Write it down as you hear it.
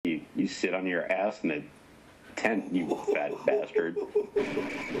You sit on your ass in a tent, you fat bastard.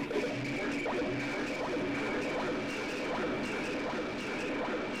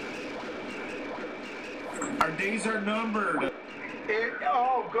 Our days are numbered. Good.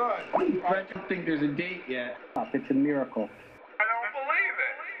 I don't think there's a date yet. It's a miracle. I don't believe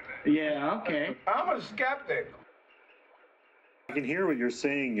it. Yeah, okay. I'm a skeptic. I can hear what you're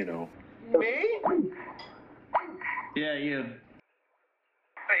saying, Me? Yeah, you.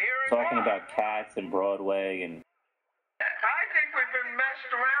 Talking about cats and Broadway and... I think we've been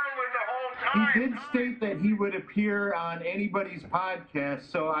messed around with the whole time. He did state that he would appear on anybody's podcast,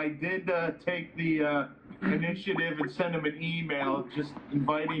 so I did take the initiative and send him an email just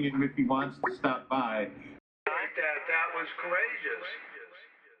inviting him if he wants to stop by. That was courageous.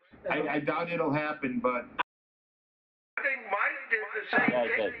 I doubt it'll happen, but... I think Mike did the same Yeah, I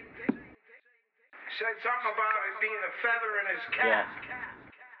thing. did. Said something about it being a feather in his cap.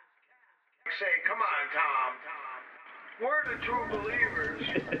 Say, come on, Tom. We're the true believers.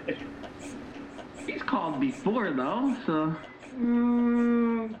 He's called before, though, so...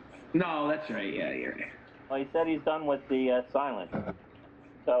 No, that's right. Yeah, you're right. Well, he said he's done with the silence.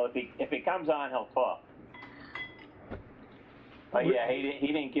 So if he comes on, he'll talk. But yeah, he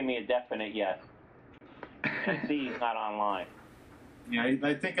didn't give me a definite yes. I see he's not online. Yeah,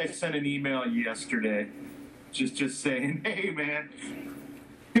 I think I sent an email yesterday, just saying, hey man,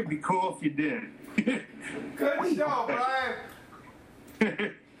 it'd be cool if you did. Good show, Brian.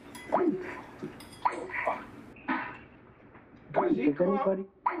 Does anybody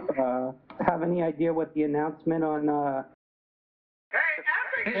have any idea what the announcement on... Hey,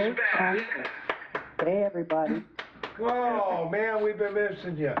 Epic is back. Hey, everybody. Oh, man, we've been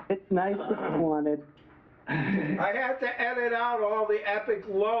missing you. It's nice that you wanted. I had to edit out all the epic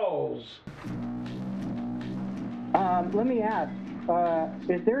lulls. Let me ask,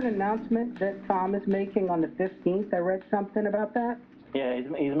 is there an announcement that Tom is making on the 15th? I read something about that. Yeah,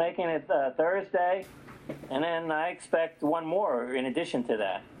 he's making it Thursday, and then I expect one more in addition to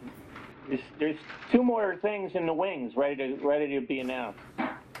that. There's two more things in the wings ready to be announced.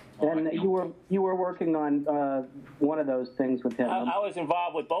 And you were working on one of those things with him. I was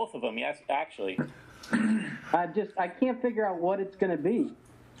involved with both of them. Yes, actually. I can't figure out what it's going to be.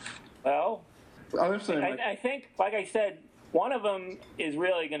 Well, I I think, like I said, one of them is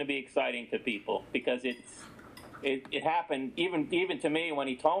really going to be exciting to people because it happened even to me when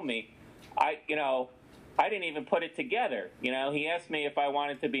he told me. I didn't even put it together. He asked me if I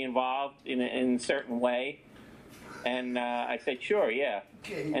wanted to be involved in a certain way, and I said sure, yeah.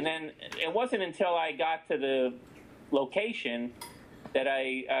 And then it wasn't until I got to the location that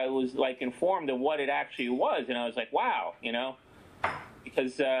I was like informed of what it actually was, and I was like, wow,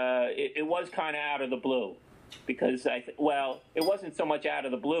 because it was kind of out of the blue. Because it wasn't so much out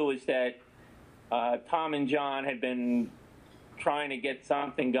of the blue as that Tom and John had been trying to get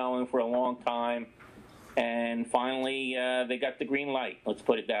something going for a long time, and finally they got the green light. Let's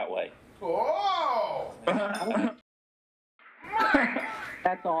put it that way. Oh!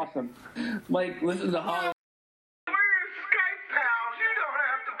 That's awesome. Mike, listen to Holly. We're Skype pals. You don't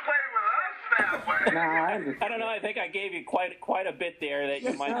have to play with us that way. Nah, I understand. I don't know. I think I gave you quite a bit there that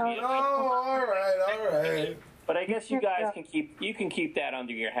you might be. Oh, all right. But I guess you guys can keep that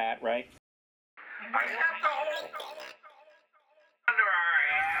under your hat, right? I have to hold under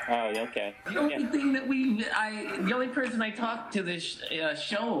our ass. Oh, okay. The only thing that the only person I talk to this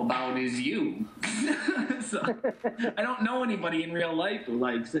show about is you. So I don't know anybody in real life who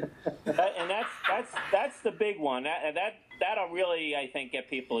likes it. And that's the big one. That'll really, I think, get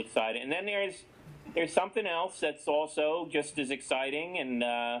people excited. And then there's something else that's also just as exciting, and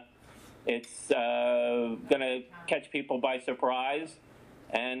it's gonna catch people by surprise.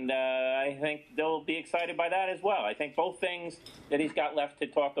 And I think they'll be excited by that as well. I think both things that he's got left to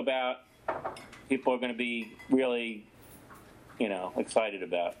talk about, people are going to be really, excited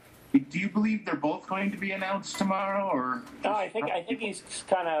about. Do you believe they're both going to be announced tomorrow, or? No, I think he's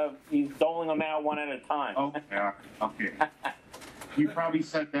doling them out one at a time. Oh, they are. Okay. You probably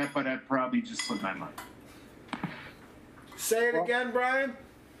said that, but that probably just slipped my mind. Say it again, Brian.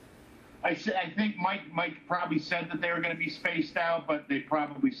 I think Mike probably said that they were going to be spaced out, but they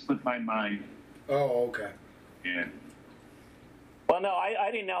probably slipped my mind. Oh, okay. Yeah. Well, no,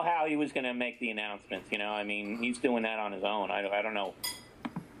 I didn't know how he was going to make the announcements. I mean, he's doing that on his own. I don't know.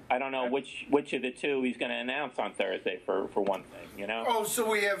 I don't know which of the two he's going to announce on Thursday for one thing. Oh, so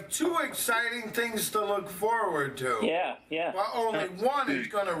we have two exciting things to look forward to. Yeah. Well, only one is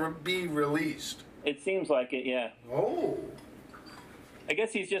going to be released. It seems like it. Yeah. Oh. I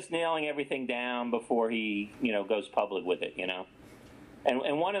guess he's just nailing everything down before he, goes public with it.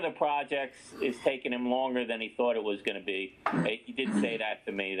 And one of the projects is taking him longer than he thought it was going to be. He did say that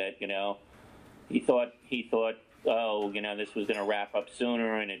to me, that, he thought, oh, this was going to wrap up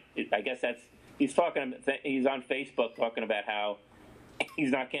sooner. And I guess he's on Facebook talking about how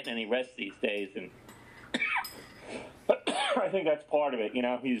he's not getting any rest these days. And I think that's part of it.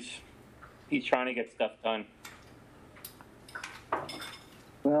 He's trying to get stuff done.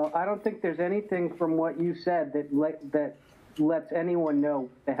 Well, I don't think there's anything from what you said that lets anyone know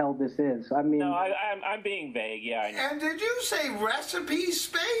what the hell this is. I mean, no, I'm being vague. Yeah, I know. And did you say recipe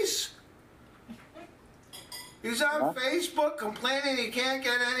space? He's on Facebook complaining he can't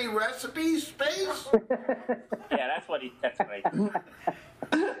get any recipe space. Yeah, that's what I.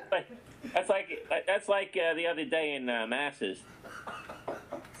 That's like the other day in Masses.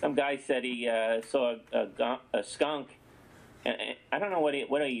 Some guy said he saw a skunk, and I don't know what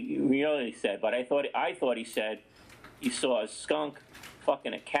he really said, but I thought he said he saw a skunk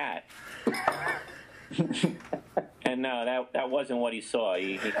fucking a cat. And no, that wasn't what he saw.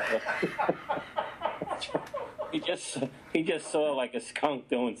 He just saw like a skunk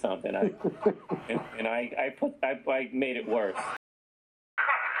doing something. I made it worse.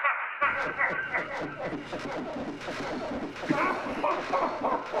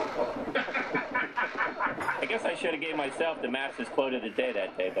 I guess I should have gave myself the Masters quote of the day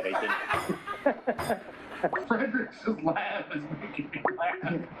that day, but I didn't. Frederick's laugh is making me laugh.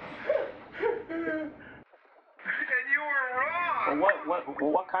 And you were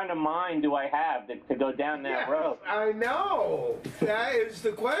wrong. What kind of mind do I have to go down that road? I know. That is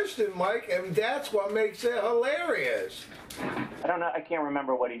the question, Mike, and that's what makes it hilarious. I don't know. I can't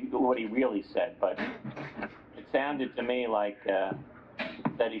remember what he really said, but it sounded to me like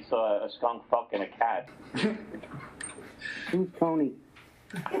that he saw a skunk fucking a cat. who's Tony?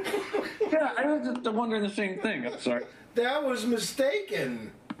 Yeah, I was just wondering the same thing. I'm sorry. That was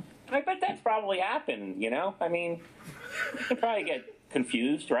mistaken. I bet that's probably happened. I mean, you can probably get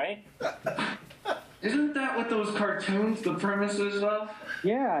confused, right? Isn't that what those cartoons, the premise is of?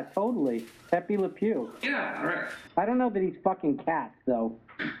 Yeah, totally. Pepe Le Pew. Yeah, right. I don't know that he's fucking cats, though.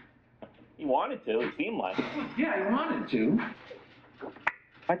 He wanted to. It seemed like. Yeah, he wanted to.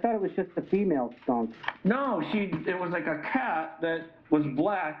 I thought it was just a female skunk. No, it was like a cat that was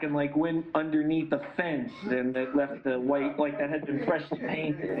black and like went underneath the fence and it left the white, like that had been freshly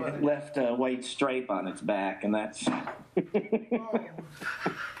painted. It left a white stripe on its back, and that's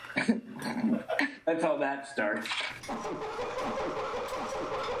that's how that starts.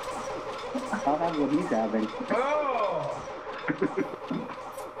 I'll have what he's having. Oh!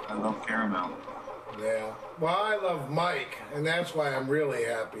 I love caramel. Yeah. Well, I love Mike, and that's why I'm really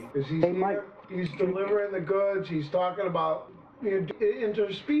happy. Because Hey, Mike. He's delivering the goods. He's talking about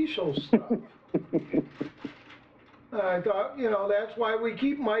interspecial stuff. I thought, that's why we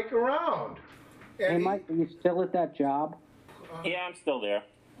keep Mike around. And Hey, Mike, are you still at that job? Yeah, I'm still there.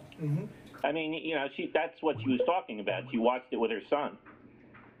 Mm-hmm. I mean, that's what she was talking about. She watched it with her son.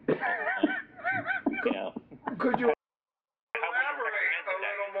 Could you elaborate a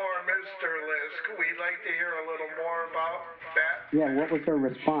little more, Mr. Lisk? We'd like to hear a little more about that. Yeah, what was her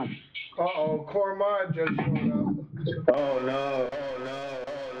response? Uh-oh, Cormod just showed up. Oh no, oh no,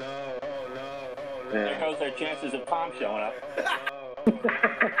 oh no, oh no, oh no. There goes our chances of Tom showing up.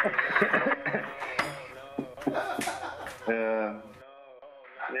 Yeah.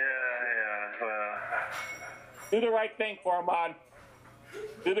 Well. Do the right thing, Cormod.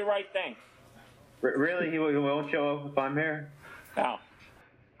 Do the right thing. Really? He won't show up if I'm here? No.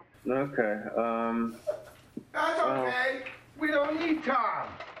 Okay. That's okay. We don't need Tom.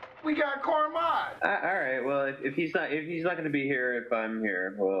 We got Cormod. All right. Well, if he's not going to be here if I'm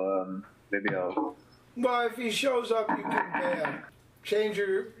here, well, maybe I'll. Well, if he shows up, you can change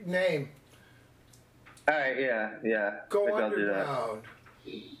your name. All right. Yeah. Go maybe I'll do that. underground.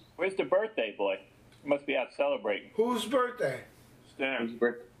 Where's the birthday boy? He must be out celebrating. Whose birthday? Stan.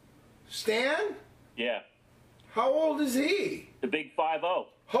 Stan? Yeah. How old is he? The big 5-0.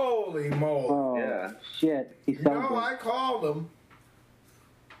 Holy moly. Oh, Yeah. shit. He's No, celebrating. I called him.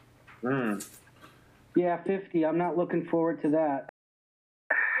 Yeah, 50. I'm not looking forward to that.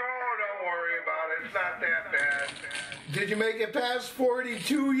 Oh, don't worry about it. It's not that bad. Did you make it past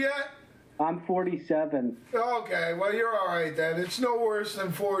 42 yet? I'm 47. Okay, well, you're all right then. It's no worse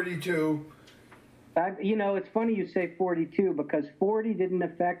than 42. It's funny you say 42 because 40 didn't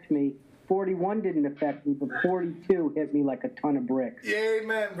affect me. 41 didn't affect me, but 42 hit me like a ton of bricks.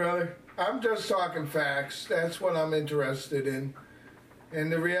 Amen, brother. I'm just talking facts. That's what I'm interested in. And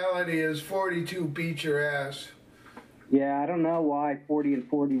the reality is 42 beat your ass. Yeah, I don't know why 40 and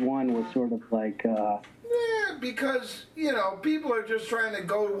 41 was sort of like, because, you know, people are just trying to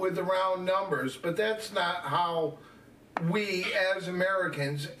go with the round numbers, but that's not how we as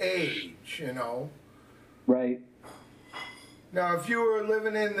Americans age, you know. Right. Now, if you were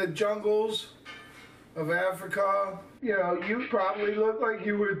living in the jungles of Africa, you know, you probably look like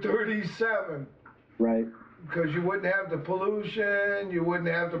you were 37. Right. Because you wouldn't have the pollution, you wouldn't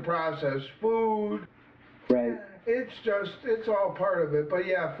have the processed food. Right. It's all part of it. But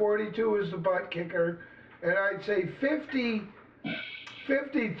yeah, 42 is the butt kicker. And I'd say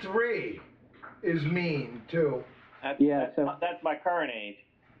 53 is mean, too. That's my current age.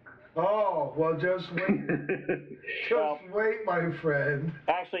 Oh, well, just wait. Wait, my friend.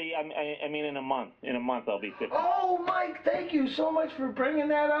 Actually, I mean in a month. In a month, I'll be 50. Oh, Mike, thank you so much for bringing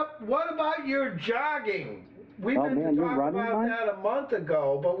that up. What about your jogging? We meant to talk about that a month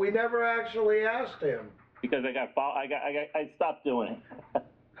ago, but we never actually asked him. Because I stopped doing it.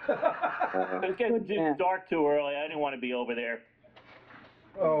 It was getting too dark too early. I didn't want to be over there.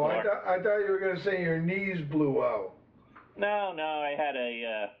 Oh, I thought you were going to say your knees blew out. No, I had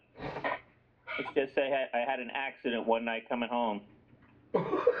let's just say I had an accident one night coming home.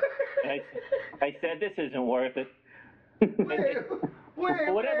 I said, this isn't worth it.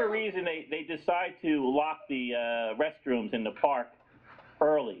 For whatever reason, they decide to lock the restrooms in the park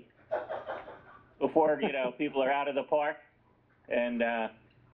early before, you know, people are out of the park. And I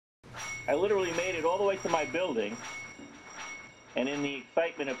literally made it all the way to my building, and in the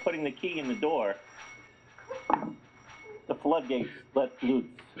excitement of putting the key in the door, the floodgates let loose.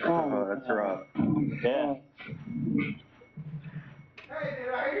 Oh, that's rough. Yeah. Hey, did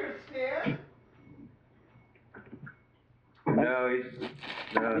I hear Stan? No,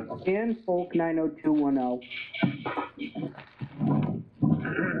 Stan Folk 90210.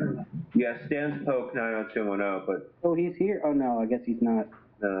 Yeah, Stan's Poke 90210, but Oh, he's here. Oh no, I guess he's not.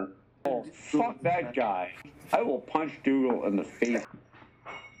 no. Oh, fuck that guy. I will punch Doodle in the face.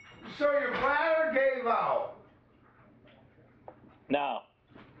 So your bladder gave out No.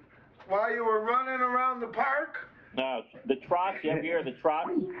 while you were running around the park? No. The trots, you ever hear of the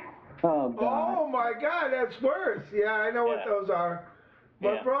trots? Oh God. Oh my God, that's worse. Yeah, I know what Yeah. those are.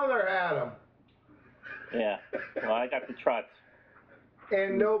 My Yeah. brother had them. Yeah. Well, I got the trots.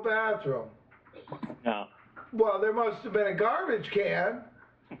 And no bathroom. No. Well, there must have been a garbage can.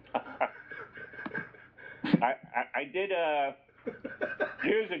 I did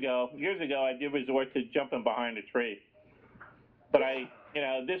years ago I did resort to jumping behind a tree, but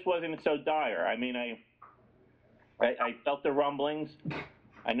this wasn't so dire. I mean, I felt the rumblings.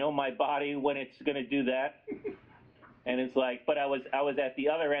 I know my body when it's going to do that, and it's like, but I was at the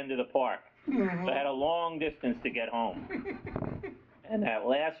other end of the park, so I had a long distance to get home, and that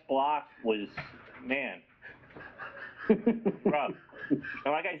last block was, man, rough.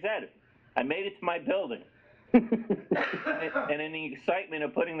 And like I said, I made it to my building. And in the excitement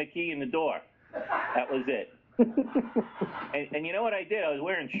of putting the key in the door, that was it. And you know what I did? I was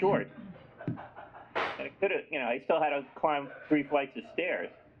wearing shorts. And I could have, I still had to climb 3 flights of stairs.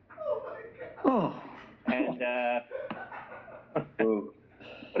 Oh. And,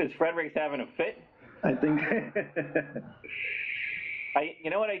 what is Frederick's having a fit? I think. You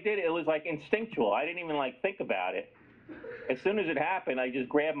know what I did? It was like instinctual. I didn't even think about it. As soon as it happened, I just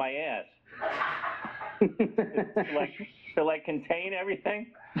grabbed my ass. to contain everything.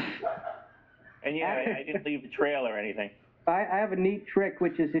 And I didn't leave a trail or anything. I have a neat trick,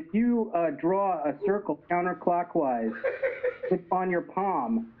 which is if you draw a circle counterclockwise on your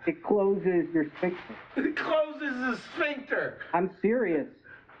palm, it closes your sphincter. It closes the sphincter. I'm serious.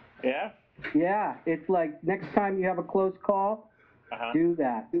 Yeah? Yeah, it's like next time you have a close call, do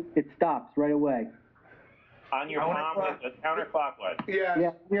that. It stops right away. On your palm, counterclockwise. Yes.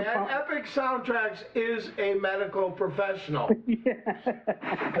 Yeah, And Epic Soundtracks is a medical professional. Yeah.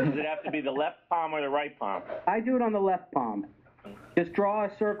 Does it have to be the left palm or the right palm? I do it on the left palm. Just draw a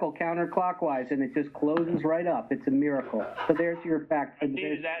circle counterclockwise, and it just closes right up. It's a miracle. So there's your fact. I've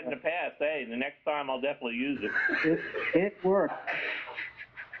used that in the past. Hey, the next time I'll definitely use it. It works.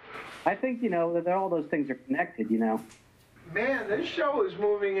 I think, that all those things are connected, Man, this show is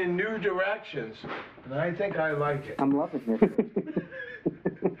moving in new directions, and I think I like it. I'm loving this.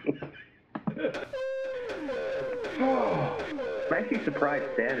 I'm actually surprised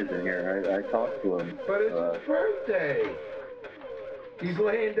Stan is in here. I talked to him. But it's his birthday. He's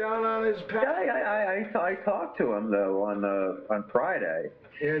laying down on his pad. Yeah, I talked to him though on Friday.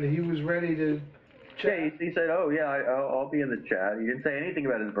 And he was ready to chat. Yeah, he said, "Oh yeah, I'll be in the chat." He didn't say anything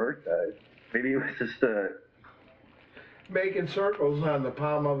about his birthday. Maybe he was just making circles on the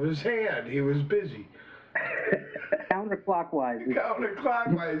palm of his hand. He was busy. Counterclockwise.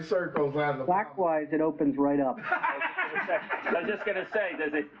 Counterclockwise circles on the Clockwise, it opens right up. I was just gonna say,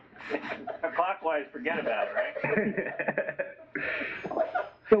 does it clockwise? Forget about it, right?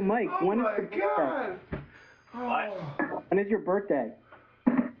 So, Mike, Oh when is my your birthday? God! What? When is your birthday?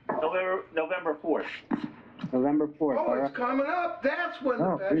 November 4th. November 4th. Oh, all it's right. coming up. That's when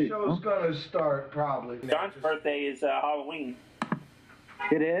the best show's gonna start, probably. John's birthday is Halloween.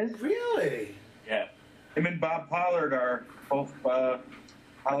 It is? Really? Yeah. Him and Bob Pollard are both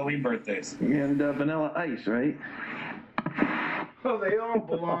Halloween birthdays. And Vanilla Ice, right? Well, they all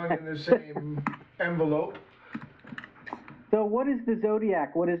belong in the same envelope. So what is the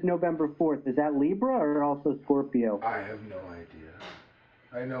zodiac? What is November 4th? Is that Libra or also Scorpio? I have no idea.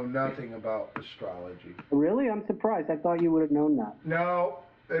 I know nothing about astrology. Really? I'm surprised. I thought you would have known that. No,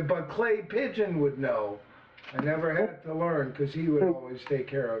 but Clay Pigeon would know. I never had to learn because he would always take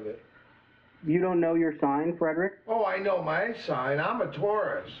care of it. You don't know your sign, Frederick? Oh, I know my sign. I'm a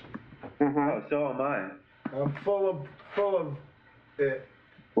Taurus. Uh-huh. Oh, so am I. I'm full of it.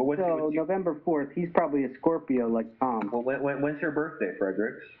 Well, what's So November 4th, he's probably a Scorpio like Tom. well, when's your birthday,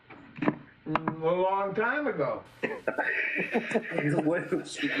 Fredericks? A long time ago.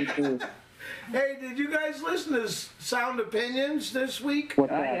 Hey, did you guys listen to Sound Opinions this week?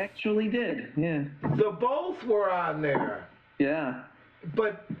 What's I that? actually did. Yeah. The both were on there. Yeah.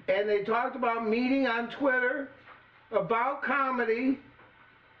 And they talked about meeting on Twitter, about comedy.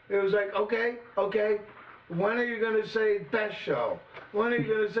 It was like, okay, when are you going to say best show? When are you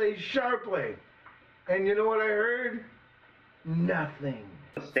going to say sharply? And you know what I heard? Nothing.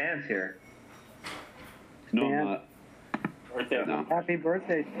 Stan's here. No, Stan? I'm not. Birthday. No. Happy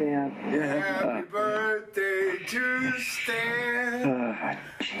birthday, Stan. Happy birthday to Stan.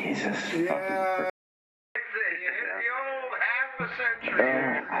 Jesus. Yeah. The old half a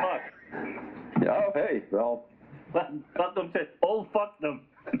century. Oh, hey, well. Welcome to old fuck them.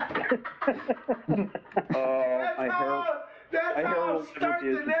 That's my hair how I'll will start never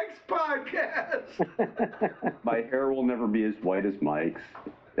be the next podcast. My hair will never be as white as Mike's.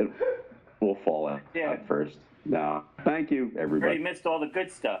 It will fall out at first. No. Thank you, Already everybody. missed all the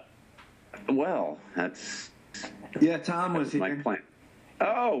good stuff. Well, that's Yeah, Tom was my here. plan.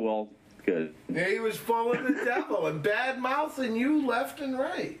 Oh, well, good. He was full of the devil and bad mouthing you left and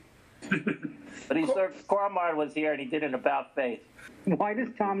right. But Cormod was here and he did an about face. Why does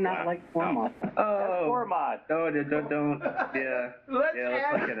Tom not like Cormod? Oh, Cormod. no, don't. Yeah. Let's Let's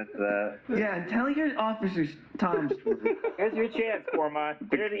have- not get into that. Yeah, and tell your officer Tom's story. Here's your chance, Cormod.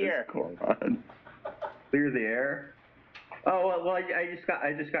 Clear the air. Clear the air. Oh well,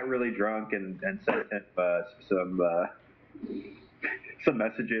 I just got really drunk and sent him some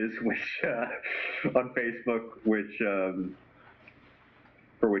messages which on Facebook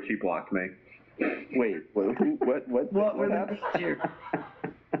for which he blocked me. Wait, what What happened? here?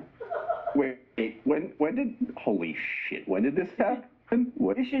 Wait, when did, holy shit, when did this happen?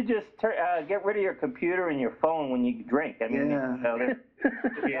 What? You should just get rid of your computer and your phone when you drink. I mean, Yeah. you know,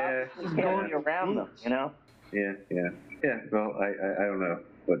 Yeah. just can't be around them, you know? Yeah. Well, I don't know,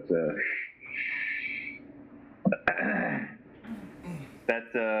 but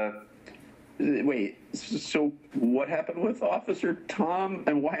that Wait, so what happened with Officer Tom,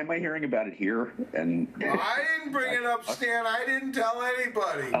 and why am I hearing about it here? And I didn't bring it up, Stan. I didn't tell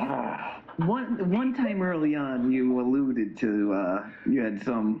anybody. One time early on, you alluded to you had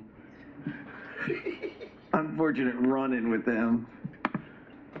some unfortunate run-in with them.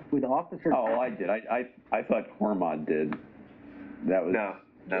 With Officer oh, I did. I thought Cormod did. That was no.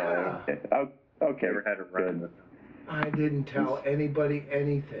 Okay. Okay. Never had a run with him. I didn't tell anybody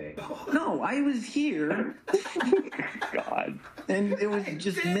anything. No, I was here, God. and it was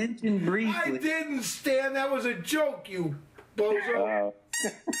just mentioned I briefly. didn't, Stan. That was a joke, you bozo.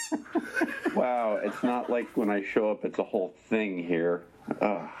 Wow, it's not like when I show up, it's a whole thing here.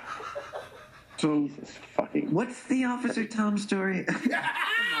 Oh, So, Jesus fucking. what's the Officer Tom story?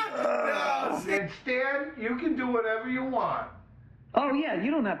 No, Stan, you can do whatever you want. Oh yeah,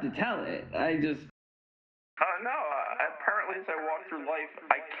 you don't have to tell it. I just. No, apparently as I walk through life,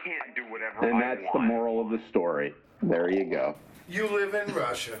 I can't do whatever and that's the moral of the story. There you go. You live in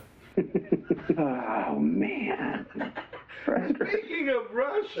Russia. Oh, man. Speaking of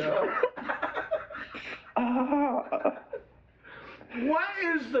Russia, what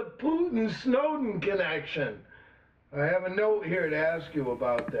is the Putin-Snowden connection? I have a note here to ask you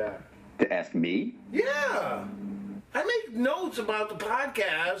about that. To ask me? Yeah. I make notes about the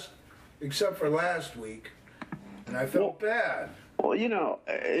podcast, except for last week, and I felt bad. Well, you know,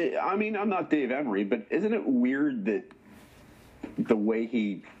 I mean, I'm not Dave Emery, but isn't it weird that the way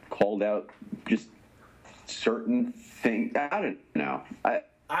he called out just certain thing. I don't know.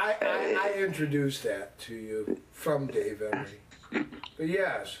 I introduced that to you from Dave Emery. But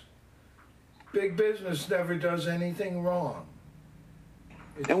yes, big business never does anything wrong.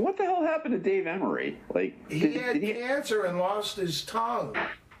 And what the hell happened to Dave Emery? Like he had cancer and lost his tongue.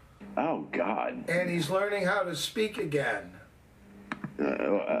 Oh God! And he's learning how to speak again.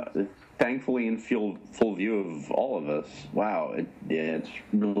 Thankfully, in full view of all of us. Wow, it's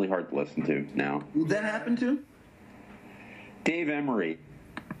really hard to listen to now. Who that happened to? Dave Emery.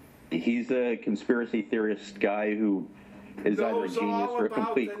 He's a conspiracy theorist guy who is either a genius or a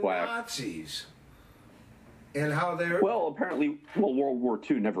complete quack. Nazis and how they're apparently, World War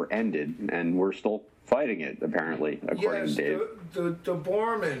II never ended, and we're still fighting it. Apparently, according to Dave. The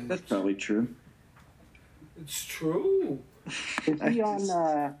Borman. That's probably true. It's true. Is he on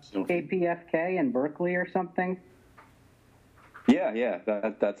KPFK in Berkeley or something? Yeah,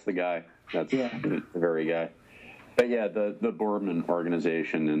 that's the guy. That's the very guy. But yeah, the Borman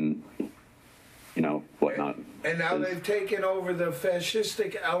organization and whatnot. And now they've taken over the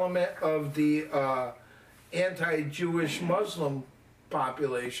fascistic element of the anti-Jewish Muslim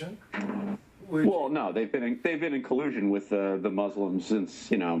population. No, they've been in collusion with the Muslims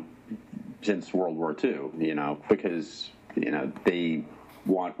since World War II. Because they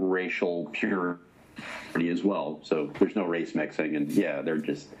want racial purity as well. So there's no race mixing, and they're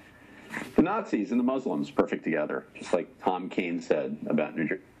just the Nazis and the Muslims perfect together, just like Tom Kane said about New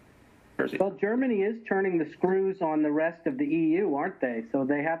Jersey. Well, Germany is turning the screws on the rest of the EU, aren't they? So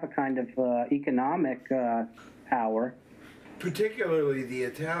they have a kind of economic power. Particularly the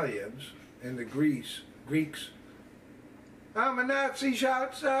Italians and the Greeks. I'm a Nazi,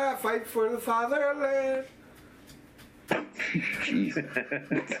 shouts, fight for the fatherland. Jeez.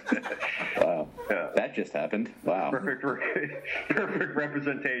 Wow. Yeah. That just happened. Wow. Perfect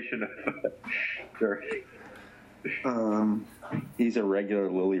representation of sure. He's a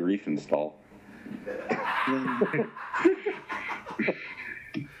regular Lily Riefenstahl.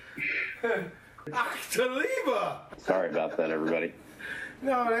 Achtelieber! Sorry about that, everybody.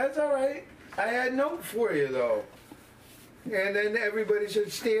 No, that's all right. I had a note for you, though. And then everybody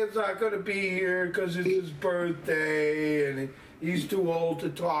said Stan's not going to be here because it's his birthday and he's too old to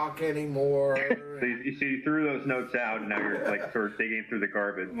talk anymore. So you threw those notes out and now you're like sort of digging through the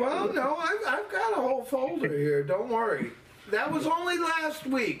garbage. Well, no, I've got a whole folder here. Don't worry. That was only last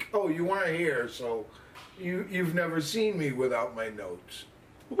week. Oh, you weren't here, so you've never seen me without my notes.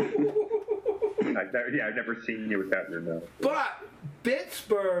 I've never seen you without your notes. But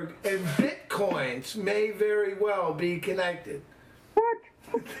Pittsburgh and Bitcoins may very well be connected. What?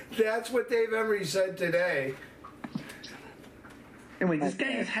 That's what Dave Emery said today. And wait, this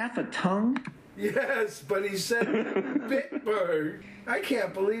guy has half a tongue? Yes, but he said Bitburg. I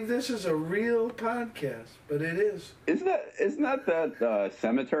can't believe this is a real podcast, but it is. Isn't that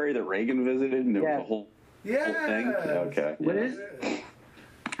cemetery that Reagan visited and it was a whole thing? Okay. What is?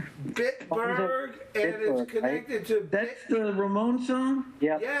 Bitburg, and it's connected to. That's the Ramon song?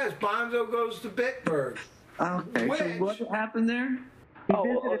 Yeah. Yes, Bonzo goes to Bitburg. Okay, so what happened there? He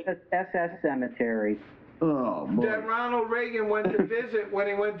visited the SS cemetery. Oh, boy. That Ronald Reagan went to visit when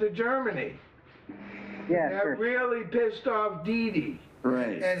he went to Germany. Yeah, that really pissed off Dee Dee.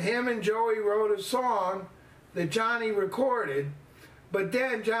 Right. And him and Joey wrote a song that Johnny recorded, but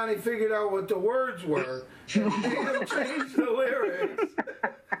then Johnny figured out what the words were and made him change the lyrics.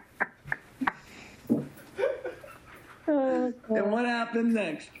 And what happened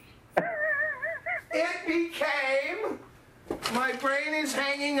next? It became My Brain is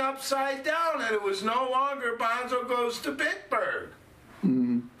Hanging Upside Down, and it was no longer Bonzo Goes to Bitburg.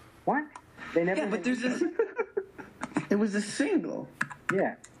 Mm-hmm. What? They never. Yeah, but there's this. It was a single.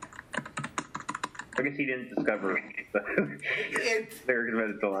 Yeah. I guess he didn't discover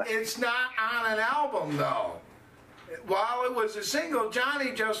It's not on an album, though. While it was a single,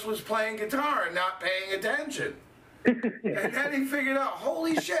 Johnny just was playing guitar and not paying attention. And then he figured out,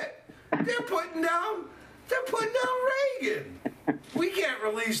 holy shit, they're putting down Reagan. We can't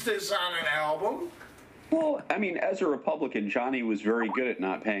release this on an album. Well, I mean, as a Republican, Johnny was very good at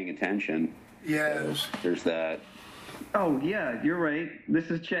not paying attention. Yes. There's that. Oh, yeah, you're right. This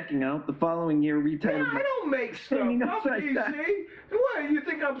is checking out. The following year retitled... Yeah, I don't make stuff up, DC. What, you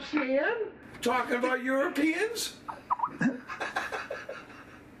think I'm Stan? Talking about Europeans?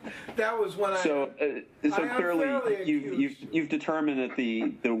 That was when so clearly you've determined that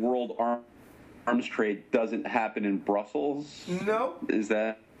the world arms trade doesn't happen in Brussels? No. Is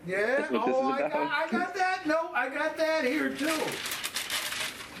that... Yeah, I got that. No, I got that here too.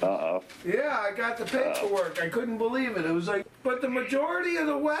 Uh-oh. Yeah, I got the paperwork. I couldn't believe it. It was like, but the majority of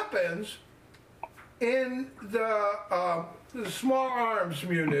the weapons in the small arms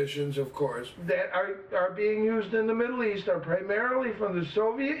munitions, of course, that are being used in the Middle East are primarily from the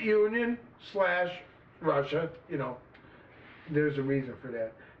Soviet Union / Russia, you know, there's a reason for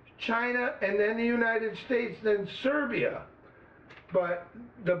that. China, and then the United States, then Serbia. But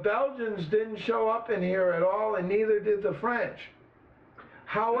the Belgians didn't show up in here at all, and neither did the French.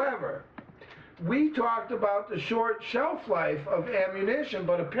 However, we talked about the short shelf life of ammunition,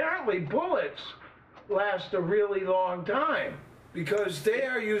 but apparently bullets last a really long time, because they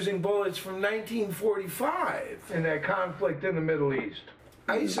are using bullets from 1945 in that conflict in the Middle East.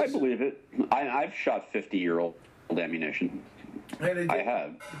 I believe it. I've shot 50-year-old ammunition. And I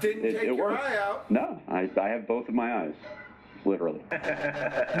have. Didn't take your works. eye out. No, I have both of my eyes, literally. I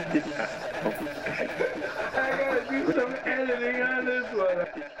gotta do some editing on this one.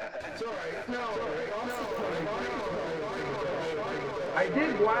 Sorry. No. I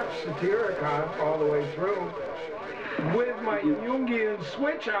did watch Satyricon all the way through with my Jungian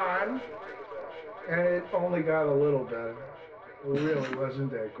switch on, and it only got a little better. It really wasn't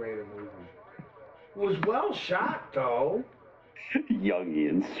that great a movie. It was well shot, though.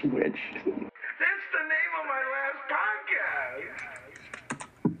 Jungian switch. That's the name of my last podcast.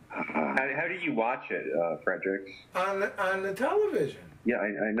 How do you watch it, Fredericks? On the television. Yeah,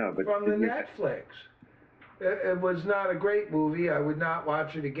 I know, but From the Netflix. It was not a great movie. I would not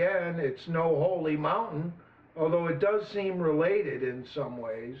watch it again. It's no holy mountain, although it does seem related in some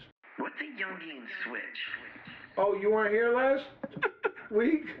ways. What's a Jungian switch? Oh, you weren't here last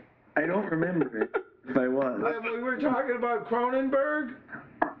week? I don't remember it, if I was. We were talking about Cronenberg.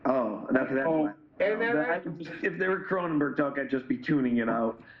 Oh, that's why. And then if there were Cronenberg talk, I'd just be tuning it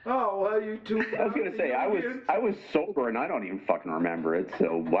out. Oh, well, you two. I was gonna say I was sober and I don't even fucking remember it.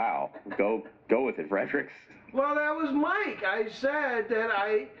 So wow, go with it, Fredericks. Well, that was Mike. I said that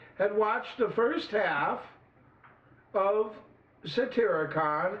I had watched the first half of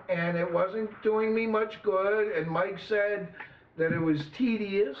Satyricon, and it wasn't doing me much good. And Mike said that it was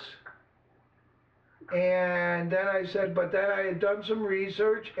tedious. And then I said, but then I had done some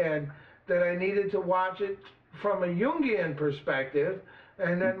research and that I needed to watch it from a Jungian perspective.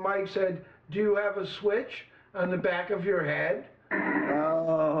 And then Mike said, do you have a switch on the back of your head?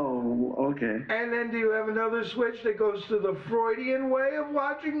 Oh, okay. And then do you have another switch that goes to the Freudian way of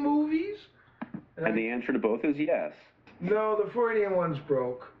watching movies? And the answer to both is yes. No, the Freudian one's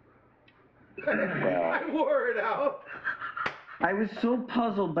broke. I wore it out. I was so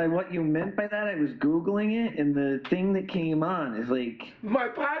puzzled by what you meant by that. I was Googling it, and the thing that came on is like... My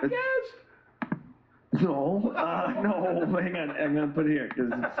podcast? No. No, hang on. I'm going to put it here,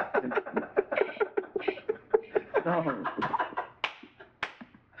 because it's... No.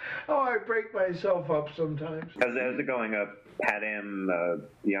 Oh, I break myself up sometimes. How's it going up, Padam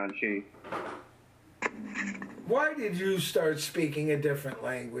Bianchi? Why did you start speaking a different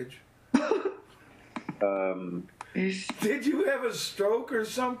language? Did you have a stroke or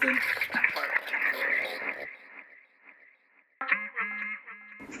something?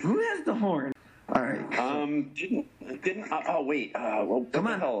 Who has the horn? All right. Didn't. Oh wait. Well, Come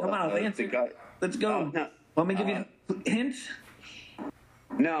on, I'll answer. Let's go. No. Want me to give you hints?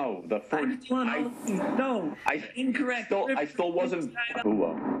 No, the first. No, incorrect. I still wasn't.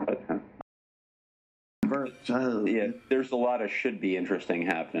 Yeah, there's a lot of should be interesting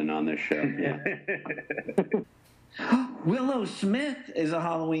happening on this show. Yeah. Willow Smith is a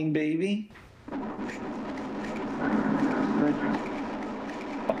Halloween baby.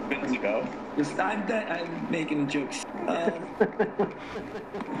 Minutes ago. I'm making jokes.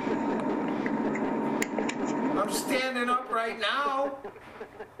 I'm standing up right now.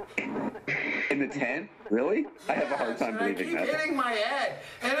 In the tent? Really? I have a hard time Yes, believing I keep that. hitting my head,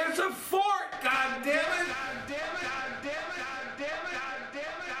 and it's a fort. God damn it!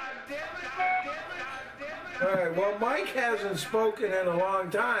 All right. Well, Mike hasn't spoken in a long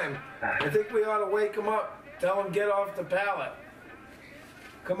time. I think we ought to wake him up. Tell him get off the pallet.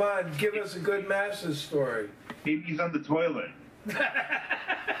 Come on, give us a good Masters story. He's on the toilet.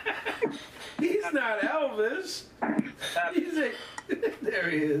 He's not Elvis. There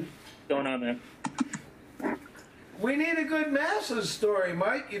he is. Going on there. We need a good Masters story,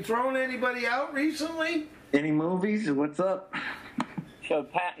 Mike. You thrown anybody out recently? Any movies? What's up?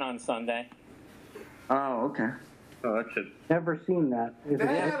 Showed Patton on Sunday. Oh, okay. Oh, that's it. Never seen that. Is They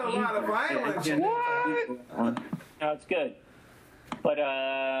it had a lot of violence. in it. No, it's good. But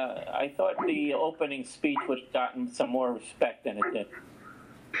I thought the opening speech would have gotten some more respect than it did.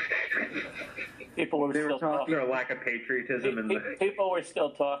 People were still talking. There's a lack of patriotism in the... People were still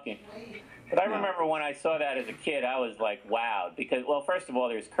talking. But I remember when I saw that as a kid, I was like, wow. Because, well, first of all,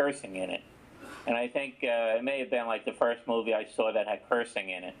 there's cursing in it. And I think it may have been like the first movie I saw that had cursing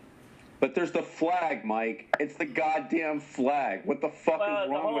in it. But there's the flag, Mike. It's the goddamn flag. What the fuck is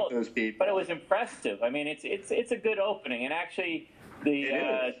wrong with those people? But it was impressive. I mean, it's a good opening. And actually,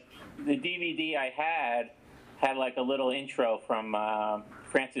 the DVD I had like a little intro from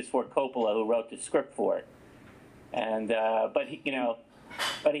Francis Ford Coppola, who wrote the script for it. And but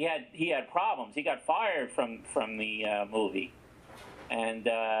he had problems. He got fired from the movie, and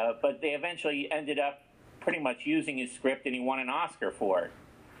but they eventually ended up pretty much using his script, and he won an Oscar for it.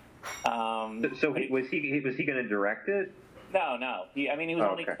 So was he going to direct it? No. He was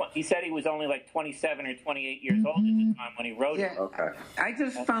only. Okay. He said he was only like 27 or 28 years old at the time when he wrote it. Okay. I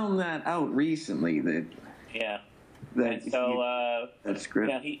just found that out recently. Yeah. That And so that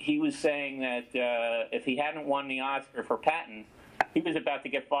script. he was saying that if he hadn't won the Oscar for Patton, he was about to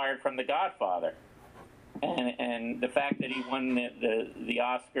get fired from The Godfather. And the fact that he won the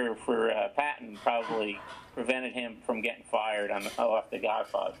Oscar for Patton probably prevented him from getting fired off The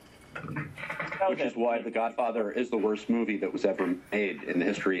Godfather. Which is why The Godfather is the worst movie that was ever made in the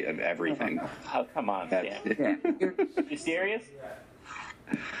history of everything. Oh, come on, Dan. You serious?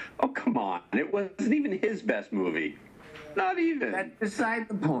 Oh, come on. It wasn't even his best movie. Not even. That's beside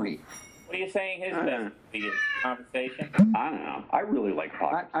the point. What are you saying his best movie is? Conversation? I don't know. I really like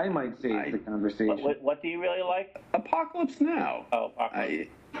Apocalypse. I might say it's the conversation. What do you really like? Apocalypse Now. Oh,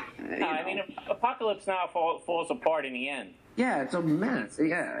 Apocalypse. I mean, Apocalypse Now falls apart in the end. Yeah, it's a mess.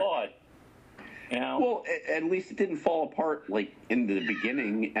 Yeah. Flawed. You know? Well, at least it didn't fall apart like in the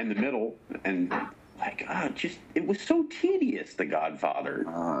beginning and the middle, and like it was so tedious. The Godfather.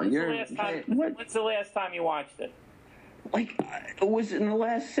 When's the last time you watched it? Like it was in the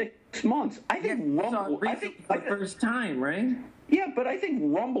last 6 months. I think Rumble. I think for the first time, right? Yeah, but I think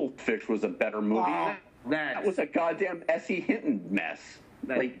Rumblefish was a better movie. Wow. That was a goddamn Essie Hinton mess.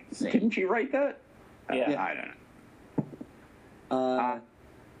 Like, didn't she write that? Yeah. I don't know.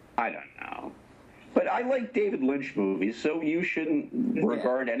 I don't know. But I like David Lynch movies, so you shouldn't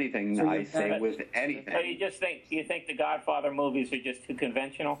regard anything I say with anything. So you think the Godfather movies are just too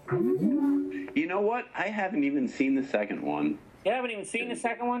conventional? You know what? I haven't even seen the second one. You haven't even seen the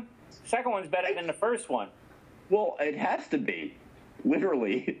second one? The second one's better than the first one. Well, it has to be.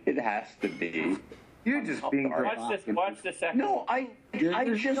 Literally, it has to be. You're just being Watch the second one. No, I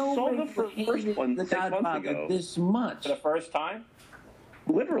just saw the first one 6 months ago. This much. For the first time?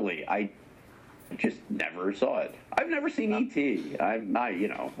 Literally, I just never saw it. I've never seen E.T. I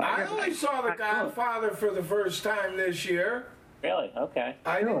only saw The Godfather for the first time this year. Really? Okay.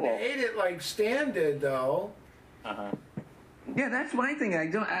 I didn't hate it like Stan did, though. Uh-huh. Yeah, that's my thing.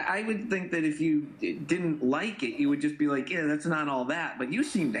 I would think that if you didn't like it, you would just be like, yeah, that's not all that. But you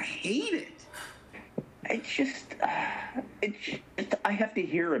seem to hate it. It's just, I have to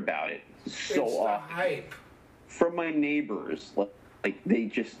hear about it so it's often. the hype. From my neighbors. Like they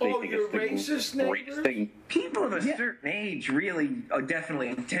think it's the greatest thing. People of a certain age really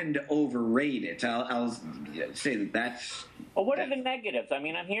definitely tend to overrate it. I'll say that's. Well, what are the negatives? I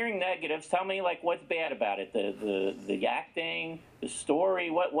mean, I'm hearing negatives. Tell me, like, what's bad about it? The acting, the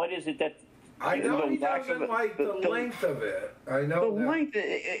story. What is it that? I know he doesn't like the length of it. I know the length.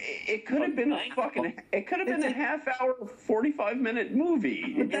 It could have been It could have been a half-hour, 45-minute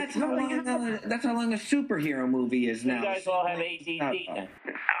movie. But that's how long a superhero movie is now. You guys all have ADD then.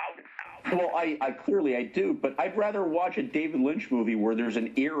 Well, I clearly do, but I'd rather watch a David Lynch movie where there's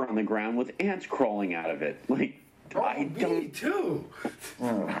an ear on the ground with ants crawling out of it. Like, me too.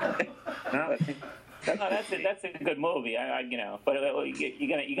 That's a good movie. But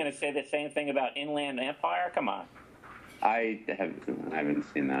you're gonna say the same thing about Inland Empire? Come on. I haven't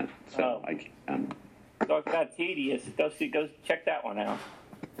seen that, so I can't. Talk about tedious. Go check that one out.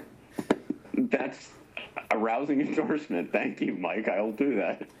 That's a rousing endorsement. Thank you, Mike. I'll do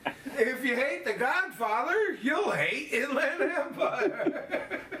that. If you hate The Godfather, you'll hate Inland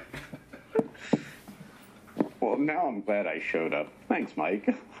Empire. Well, now I'm glad I showed up. Thanks,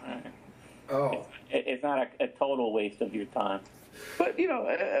 Mike. Oh. It's not a total waste of your time. But,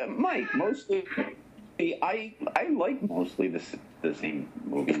 Mike, mostly, I like mostly the same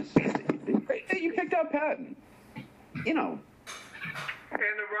movies. You picked out Patton. And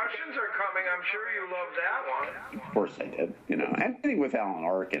the Russians are coming. I'm sure you love that one. Of course I did. Anything with Alan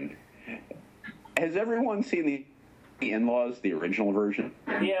Arkin. Has everyone seen the In-Laws, the original version?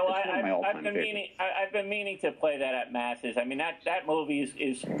 Yeah, well, I've been meaning to play that at masses. I mean, that movie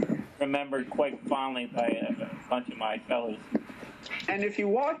is remembered quite fondly by a bunch of my fellows. And if you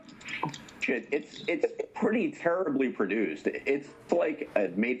watch it, it's pretty terribly produced. It's like a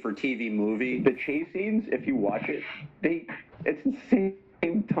made-for-TV movie. The chase scenes, if you watch it, it's insane.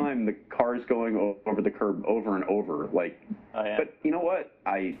 same time, the car's going over the curb over and over. Like, Oh, yeah. but you know what?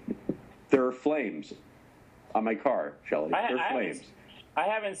 There are flames on my car, Shelley. There are flames. I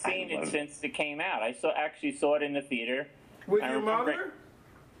haven't seen it since it came out. I actually saw it in the theater. With I your remember- mother?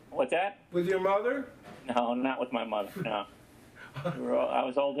 What's that? With your mother? No, not with my mother. No. I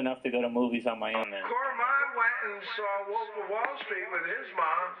was old enough to go to movies on my own then. Cormont went and saw Wolf of Wall Street with his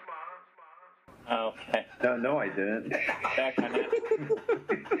mom. Okay. No, I didn't. Back on that.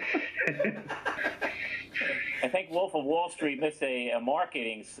 I think Wolf of Wall Street missed a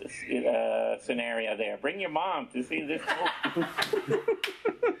marketing scenario there. Bring your mom to see this movie.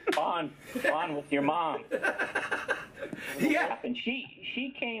 on with your mom. Yeah. Happened.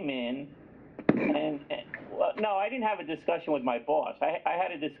 She came in and well, no, I didn't have a discussion with my boss. I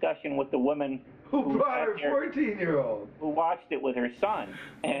had a discussion with the woman Who brought her sat there, 14-year-old? who watched it with her son,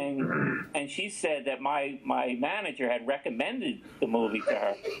 and she said that my manager had recommended the movie to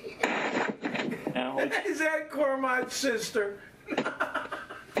her. You know, which Is that Cormont's sister?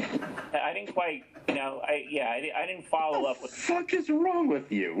 I didn't quite, I didn't follow up with. What the fuck is wrong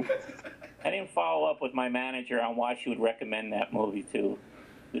with you? I didn't follow up with my manager on why she would recommend that movie to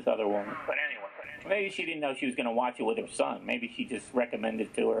this other woman. But anyway, maybe she didn't know she was going to watch it with her son. Maybe she just recommended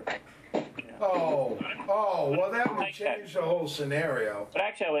it to her. Oh, well, that would Like that. change the whole scenario. But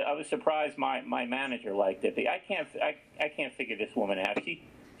actually, I was surprised my manager liked it. I can't figure this woman out.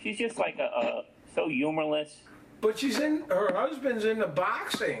 She's just like so humorless. But her husband's into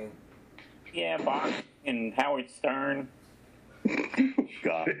boxing. Yeah, Box and Howard Stern.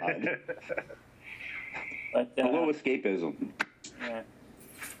 God. But Hello, escapism. yeah.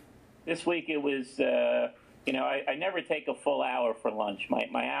 This week it was, I never take a full hour for lunch.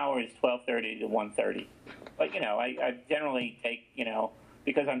 My hour is 12:30 to 1:30. But, I generally take,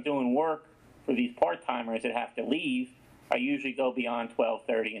 because I'm doing work for these part-timers that have to leave, I usually go beyond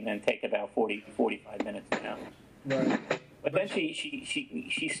 12:30 and then take about 40 to 45 minutes, Right. But then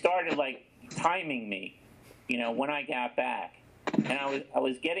she started, like, timing me, when I got back. And I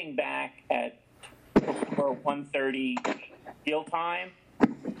was getting back at for 1:30 deal time.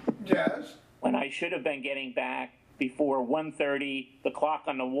 Yes. When I should have been getting back before 1:30, the clock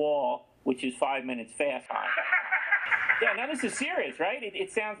on the wall, which is 5 minutes fast. Yeah, now this is serious, right?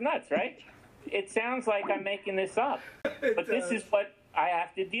 It sounds nuts, right? It sounds like I'm making this up. But this is what I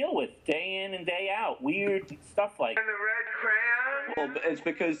have to deal with day in and day out. Weird stuff like And the red crayon? Well, it's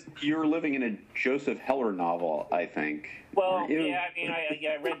because you're living in a Joseph Heller novel, I think. Well, You- yeah, I mean,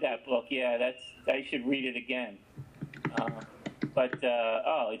 I read that book. Yeah, I should read it again.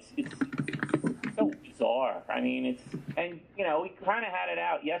 It's so bizarre. I mean, we kind of had it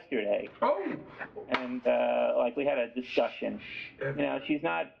out yesterday, Oh. and we had a discussion.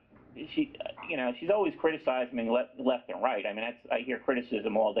 She's always criticized me left and right. I mean, I hear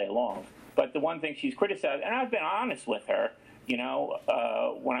criticism all day long. But the one thing she's criticized, and I've been honest with her,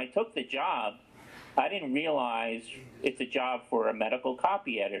 when I took the job, I didn't realize it's a job for a medical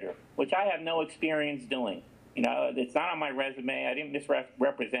copy editor, which I have no experience doing. It's not on my resume. I didn't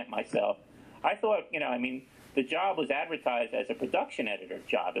misrepresent myself. I thought, the job was advertised as a production editor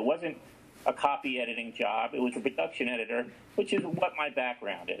job. It wasn't a copy editing job. It was a production editor, which is what my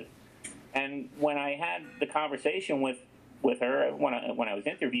background is. And when I had the conversation with her, when I was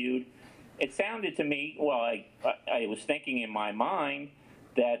interviewed, it sounded to me, well, I was thinking in my mind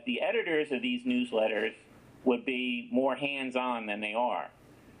that the editors of these newsletters would be more hands-on than they are.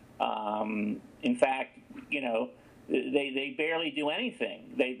 In fact, they barely do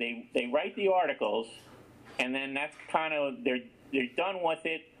anything. They write the articles, and then that's kind of they're done with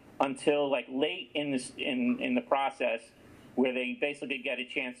it until like late in the process, where they basically get a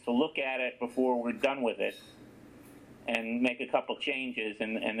chance to look at it before we're done with it, and make a couple changes,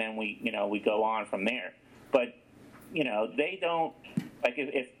 and then we go on from there. But they don't like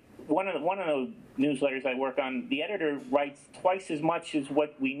if one of the newsletters I work on, the editor writes twice as much as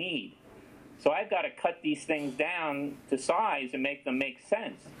what we need. So I've got to cut these things down to size and make them make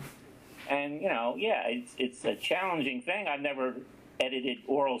sense. And, it's a challenging thing. I've never edited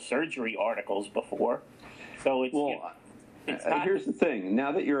oral surgery articles before. So it's not... Here's the thing.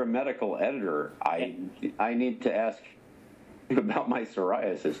 Now that you're a medical editor, I need to ask you about my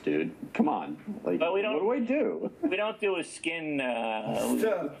psoriasis, dude. Come on. What do I do? We don't do a skin...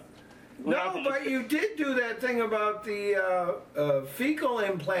 No, but you did do that thing about the fecal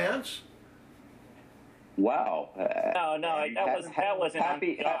implants. Wow. That wasn't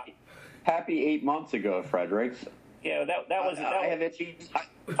happy 8 months ago, Fredericks. Yeah, that was. I have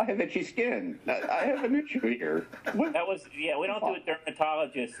itchy skin. I have an issue here. What? That was. Yeah, we don't do a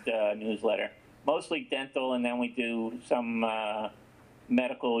dermatologist newsletter. Mostly dental, and then we do some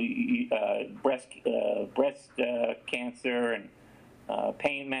medical breast cancer and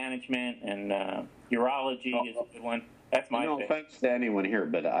pain management and urology is a good one. That's my No favorite. offense to anyone here,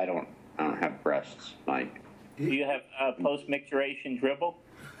 but I don't have breasts, Mike. Do you have post-micturation dribble?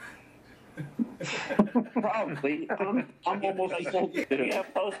 Probably. I'm almost full. Do you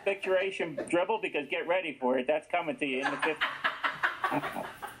have post-micturation dribble? Because get ready for it. That's coming to you in the 50s.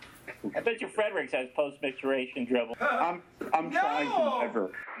 I bet your Fredericks has post-micturation dribble. I'm trying to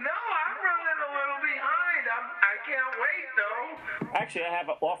never. No, I'm running a little behind. I can't wait though. Actually, I have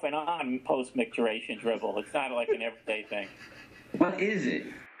an off and on post-micturation dribble. It's not like an everyday thing. What is it?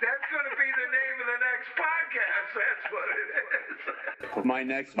 That's going to be the name of the next podcast. That's what it is. My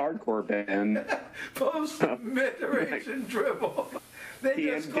next hardcore band, Post-micturation dribble. They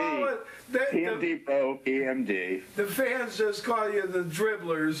just call it. PMD Pro, PMD. The fans just call you the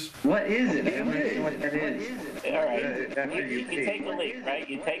dribblers. What is it? I don't know what that is. All right. You take a leak, right?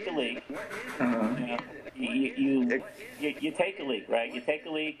 You take a leak. You take a leak, right? You take a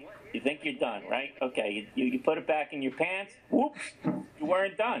leak. You think you're done, right? Okay. You put it back in your pants. Whoops. You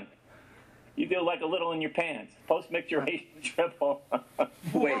weren't done. You do like a little in your pants. Post-micturation dribble.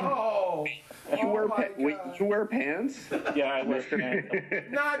 Wait, Oh, you wear pants? Yeah, I wear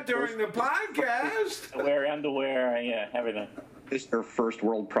pants. not during the podcast. I wear underwear. Yeah, everything. Is their first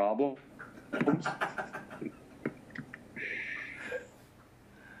world problem?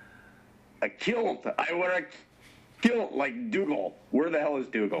 A kilt. I wear a kilt like Dougal. Where the hell is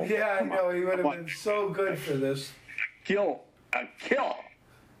Dougal? Yeah, I Come know. on. He would have Come on. been so good for this. Kilt. A kill.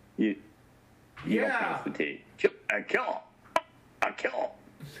 You don't Yeah. pronounce the T. A kill. A kill.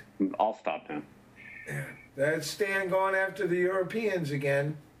 I'll stop now. That's Stan going after the Europeans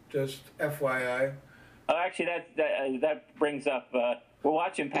again. Just FYI. Oh, actually, that brings up. We're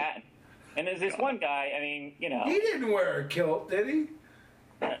watching Patton, and there's this one guy. I mean, you know. He didn't wear a kilt, did he?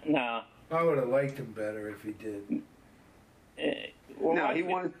 No. I would have liked him better if he did. No, he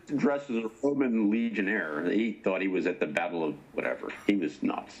wanted to dress as a Roman legionnaire. He thought he was at the Battle of whatever. He was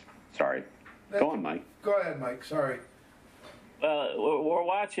nuts. Sorry. Go on, Mike. Go ahead, Mike. Sorry. We're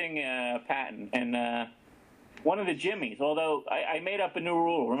watching Patton, and one of the Jimmies, although I made up a new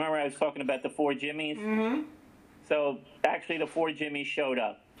rule. Remember I was talking about the 4 Jimmies? Mm-hmm. So actually the 4 Jimmies showed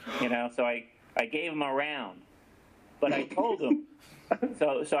up, you know, so I gave them a round. But I told them,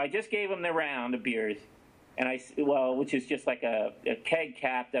 so I just gave them the round of beers, and which is just like a keg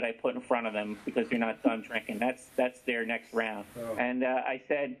cap that I put in front of them because they're not done drinking. That's their next round. Oh. And I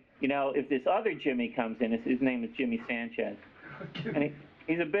said, you know, if this other Jimmy comes in, his name is Jimmy Sanchez, and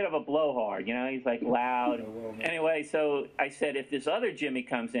he's a bit of a blowhard, you know, he's like loud. Anyway, so I said, if this other Jimmy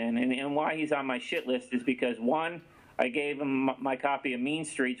comes in, and why he's on my shit list is because, one, I gave him my copy of Mean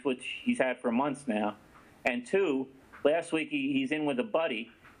Streets, which he's had for months now, and 2, last week he's in with a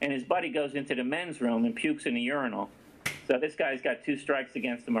buddy, and his buddy goes into the men's room and pukes in the urinal. So this guy's got 2 strikes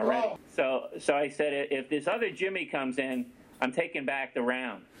against him already. Oh. So I said, if this other Jimmy comes in, I'm taking back the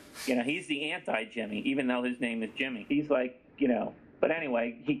round. You know, he's the anti-Jimmy, even though his name is Jimmy. He's like, you know, but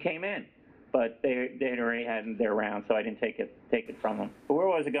anyway, he came in, but they had already had their round, so I didn't take it from him. But where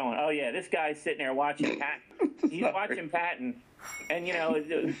was it going? Oh yeah, this guy's sitting there watching Patton. He's watching Patton, and you know,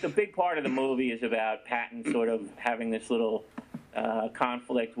 the big part of the movie is about Patton sort of having this little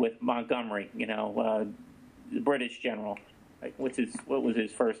conflict with Montgomery, you know, the British general. Like, what was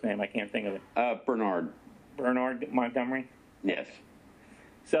his first name? I can't think of it. Bernard. Bernard Montgomery. Yes.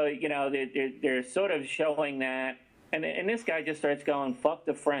 So, you know, they're sort of showing that, and this guy just starts going, fuck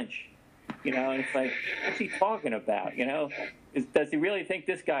the French. You know, and it's like, what's he talking about, you know? Does he really think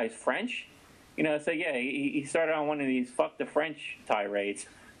this guy's French? You know, so yeah, he started on one of these fuck the French tirades.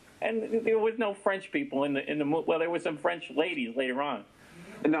 And there was no French people in the well, there were some French ladies later on.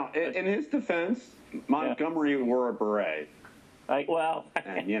 No, in his defense, Montgomery wore a beret. Like, well,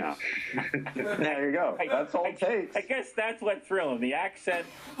 And, you know, there you go. That's all it takes. I guess that's what threw him. The accent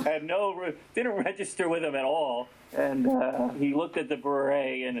had didn't register with him at all. And he looked at the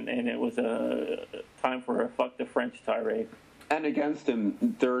beret, and it was a time for a fuck the French tirade. And against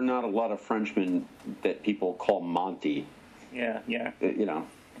him, there are not a lot of Frenchmen that people call Monty. Yeah. You know,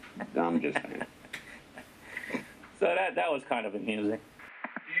 I'm just saying. So that was kind of amusing.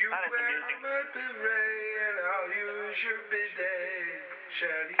 You wear my beret and I'll use your bidet.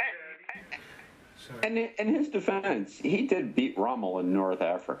 And in his defense, he did beat Rommel in North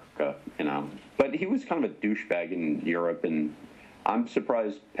Africa, you know. But he was kind of a douchebag in Europe, and I'm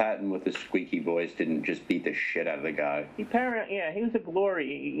surprised Patton, with his squeaky voice, didn't just beat the shit out of the guy. He was a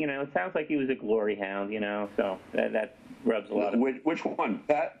glory, you know, it sounds like he was a glory hound, you know, so that rubs a lot of... Which one,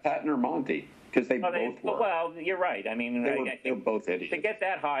 Patton or Monty? because they Well, both were. well, you're right. I mean, They were both idiots. to get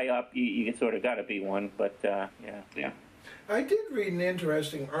that high up, you sort of got to be one. But yeah. Yeah. I did read an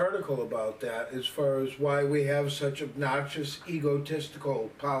interesting article about that as far as why we have such obnoxious,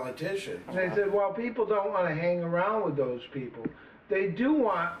 egotistical politicians. And they said, well, people don't want to hang around with those people. They do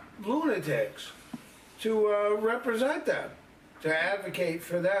want lunatics to represent them, to advocate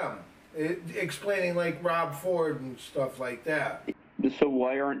for them, explaining like Rob Ford and stuff like that. So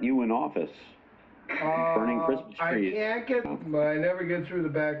why aren't you in office? Burning Christmas trees. I can't get, but I never get through the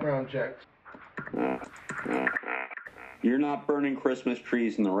background checks. You're not burning Christmas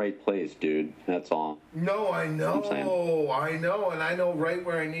trees in the right place, dude. That's all. No, I know, and I know right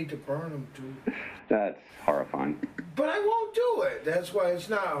where I need to burn them to. That's horrifying. But I won't do it. That's why it's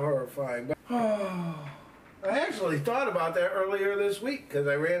not horrifying. But, I actually thought about that earlier this week because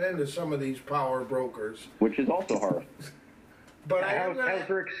I ran into some of these power brokers. Which is also horrifying. But How's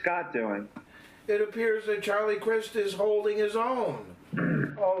Rick Scott doing? It appears that Charlie Crist is holding his own.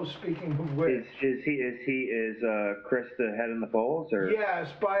 Oh, speaking of which, Is Chris the head in the polls, or? yes,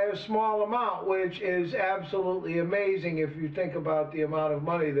 by a small amount, which is absolutely amazing if you think about the amount of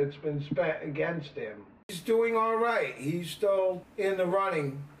money that's been spent against him. He's doing all right. He's still in the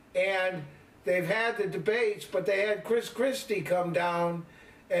running, and they've had the debates, but they had Chris Christie come down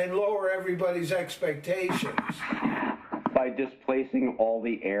and lower everybody's expectations. By displacing all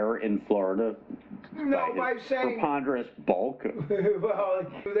the air in Florida? No, by his saying preponderous bulk? well,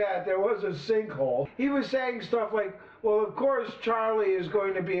 that there was a sinkhole. He was saying stuff like, well, of course Charlie is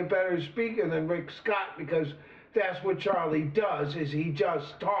going to be a better speaker than Rick Scott because that's what Charlie does, is he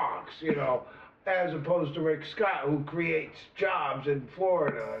just talks, you know, as opposed to Rick Scott, who creates jobs in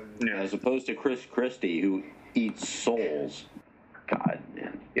Florida. As opposed to Chris Christie, who eats souls. God,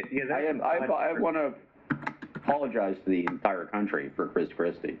 man. I want to apologize to the entire country for Chris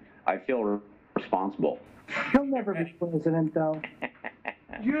Christie. I feel responsible. He'll never be president, though.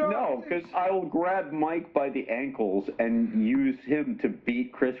 No, because I'll grab Mike by the ankles and use him to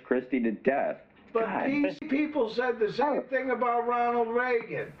beat Chris Christie to death. But God. these people said the same thing about Ronald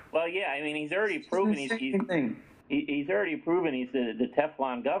Reagan. Well, yeah. I mean, he's already proven he's already proven he's the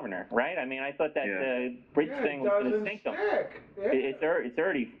Teflon governor, right? I mean, I thought that bridge thing was going to sink him.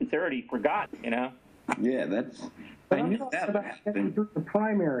 It's already forgotten, you know. Yeah, that's. But I I'm knew talking that about getting through the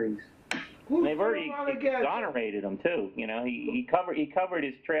primaries. They've already exonerated him too. You know, he covered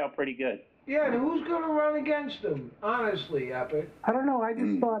his trail pretty good. Yeah, and who's going to run against him? Honestly, Epic. I don't know. I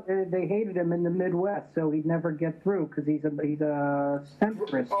just thought they hated him in the Midwest, so he'd never get through because he's a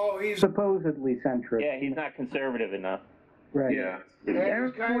centrist. Oh, he's supposedly centrist. Yeah, he's not conservative enough. Right. Yeah. And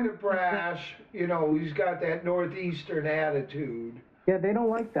he's kind of brash. You know, he's got that northeastern attitude. Yeah, they don't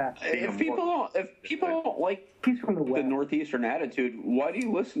like that. If people don't like He's from the West. the northeastern attitude, why do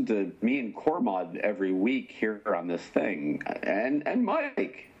you listen to me and Cormod every week here on this thing? And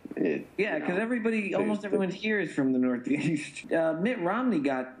Mike. Yeah, because almost everyone here is from the Northeast. Mitt Romney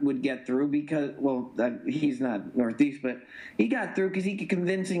would get through because, he's not Northeast, but he got through because he could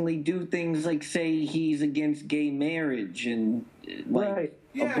convincingly do things like say he's against gay marriage and Right.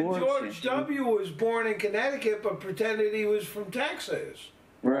 Yeah, abortion. George W. was born in Connecticut, but pretended he was from Texas.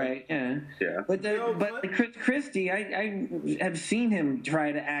 Right. Yeah. Yeah. But Chris Christie, I have seen him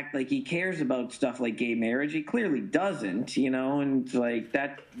try to act like he cares about stuff like gay marriage. He clearly doesn't, you know, and it's like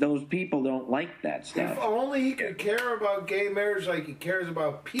that. Those people don't like that stuff. If only he could care about gay marriage like he cares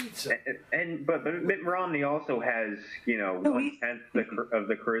about pizza. But Mitt Romney also has, you know, 1/10 of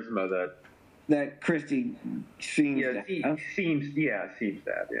the charisma that Christie seems to have. seems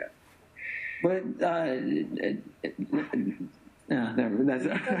that, yeah. But that's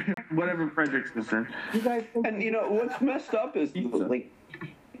whatever Frederickson said. You guys think And you know what's messed up is like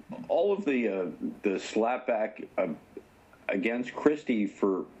all of the slapback against Christie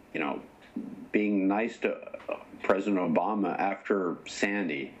for being nice to President Obama after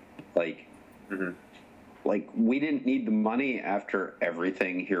Sandy, like we didn't need the money after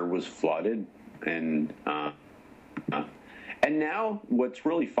everything here was flooded, and now what's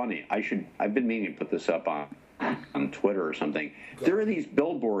really funny, I've been meaning to put this up on Twitter or something. There are these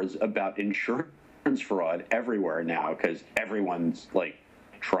billboards about insurance fraud everywhere now because everyone's like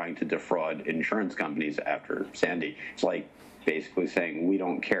trying to defraud insurance companies after Sandy. It's like basically saying we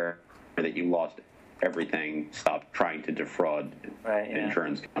don't care that you lost everything. Stop trying to defraud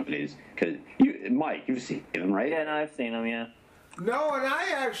insurance companies. Because Mike, you've seen them, right? Yeah, no, I've seen them. Yeah. No, and I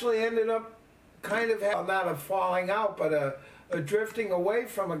actually ended up kind of not a falling out, but a drifting away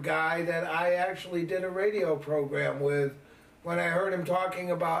from a guy that I actually did a radio program with when I heard him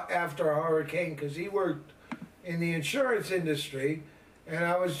talking about after a hurricane, because he worked in the insurance industry, And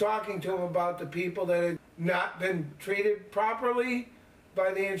I was talking to him about the people that had not been treated properly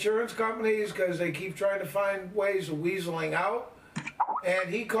by the insurance companies because they keep trying to find ways of weaseling out. And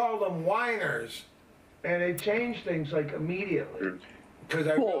he called them whiners. And it changed things like immediately. Because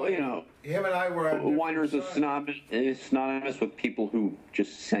him and I were on whiners is synonymous with people who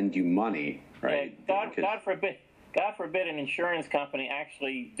just send you money, right? Yeah, God forbid an insurance company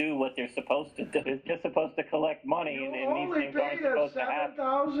actually do what they're supposed to do. It's just supposed to collect money, and these things aren't supposed to happen.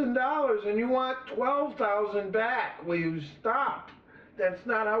 $7,000 and you want $12,000 back. Will you stop? That's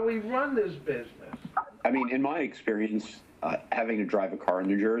not how we run this business. I mean, in my experience, having to drive a car in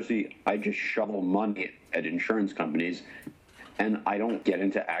New Jersey, I just shovel money at insurance companies, and I don't get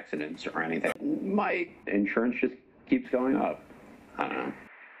into accidents or anything. My insurance just keeps going up. I don't know.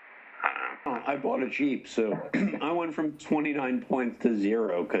 I bought a Jeep, so I went from 29 points to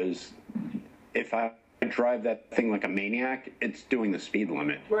 0 because if I drive that thing like a maniac, it's doing the speed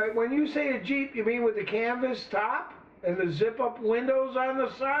limit. Right. When you say a Jeep, you mean with the canvas top and the zip-up windows on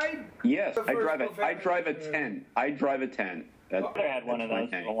the side? Yes, I drive a 10. I drive a 10. I had one of those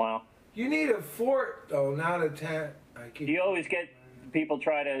for a while. You need a Fort, though, not a 10. You always get people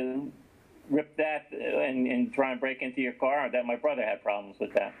try to rip that and try and break into your car. That my brother had problems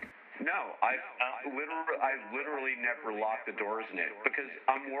with that. No, I've literally never locked the doors in it because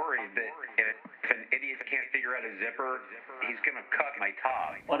I'm worried that if an idiot can't figure out a zipper, he's gonna cut my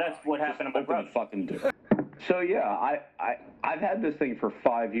top. Well, that's what happened to my brother. Fucking door. So yeah, I've had this thing for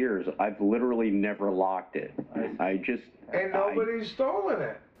 5 years. I've literally never locked it. And nobody's stolen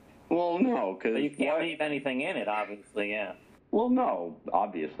it. Well, no, because you can't leave anything in it, obviously. Yeah. Well, no,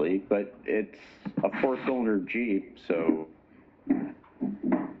 obviously, but it's a 4-cylinder Jeep, so.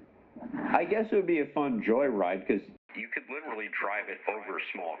 I guess it would be a fun joyride because you could literally drive it over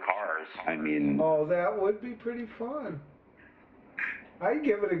small cars. I mean... Oh, that would be pretty fun. I'd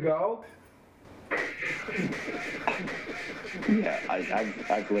give it a go. Yeah,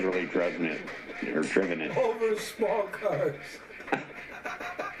 I've literally driven it. Over small cars.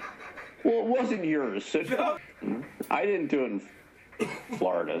 Well, it wasn't yours. So I didn't do it in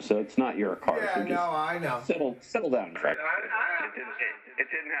Florida, so it's not your car. Yeah, so no, I know. Settle down, Trek. It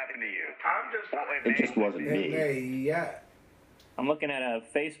didn't happen to you. It just wasn't me. Yeah. I'm looking at a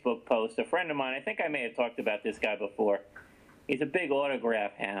Facebook post. A friend of mine, I think I may have talked about this guy before. He's a big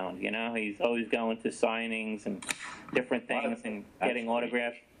autograph hound, you know. He's always going to signings and different things and getting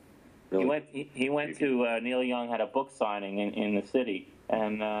autographs. Really? He went to Neil Young had a book signing in the city,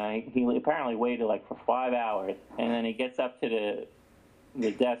 and he apparently waited like for 5 hours, and then he gets up to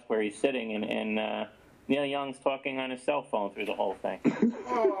the desk where he's sitting, and Neil Young's talking on his cell phone through the whole thing.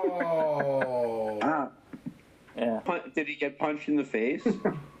 Oh. Yeah. Did he get punched in the face?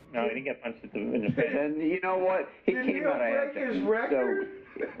 No, he didn't get punched in the face. And you know what? He Did came Neil out of break his record?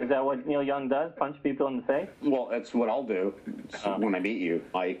 Is that what Neil Young does? Punch people in the face? Well, that's what I'll do when I meet you,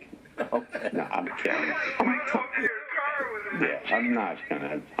 Mike. Okay. No, I'm kidding. Yeah, I'm not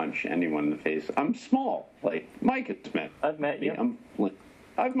gonna punch anyone in the face. I'm small, like Mike has met. I've met you. I'm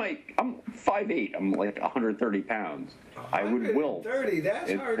 5'8". I'm like 130 pounds. I would will. 130.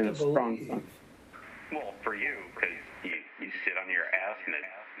 That's hard to believe. Well, for you, because you sit on your ass in a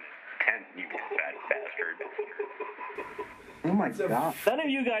tent, you fat bastard. Oh my God! None of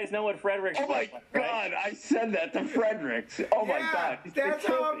you guys know what Fredericks Oh my God! right? I said that to Fredericks. Oh my God! That's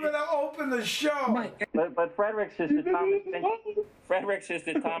how I'm gonna open the show. But Fredericks is the Thomas Pynchon. Fredericks is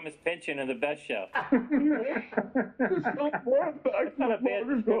the Thomas Pynchon of the Best Show. That's not a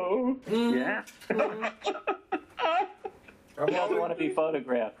bad show. Yeah. He doesn't want to be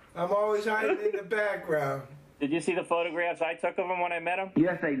photographed. I'm always hiding in the background. Did you see the photographs I took of him when I met him?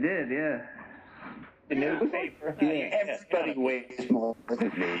 Yes, I did. Yeah. The newspaper. Everybody weighs more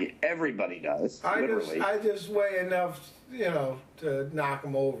than me. Everybody does. I just weigh enough, to knock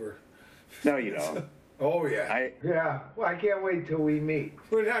him over. No, you don't. Oh yeah. Yeah. Well, I can't wait till we meet.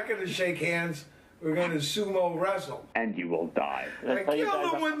 We're not going to shake hands. We're going to sumo wrestle. And you will die. I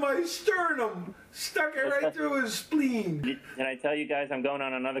killed him with my sternum. Stuck it right through his spleen. Did I tell you guys I'm going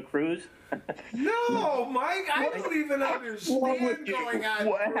on another cruise? No, Mike. I don't even understand going on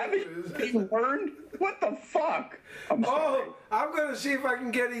cruises. Haven't you learned? What the fuck? I'm sorry. I'm going to see if I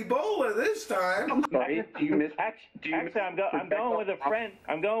can get Ebola this time. I'm sorry. Actually, I'm going with a friend.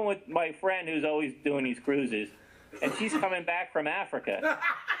 I'm going with my friend who's always doing these cruises, and she's coming back from Africa.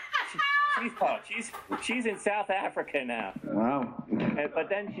 She's in South Africa now. Wow. But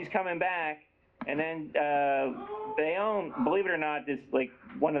then she's coming back, and then Bayonne, believe it or not, this a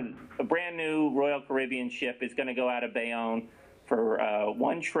brand new Royal Caribbean ship is going to go out of Bayonne for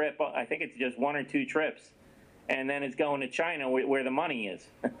one trip. I think it's just 1 or 2 trips, and then it's going to China where the money is.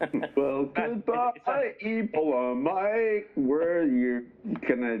 Well, goodbye, Ebola, Mike. Where you're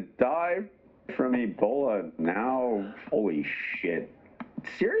gonna die from Ebola now? Holy shit!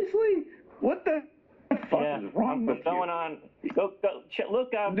 Seriously? What the fuck is wrong with going you? on? Look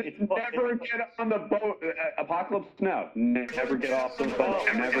up. Never get on the boat. Apocalypse Now. Never get off the boat.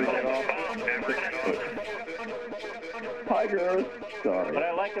 Never get off. Never get off. Tiger. Sorry. What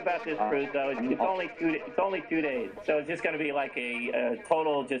I like about this cruise, though, is it's only 2 days, so it's just going to be like a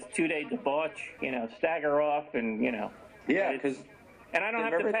total just 2-day debauch. Stagger off, and Yeah, because and I don't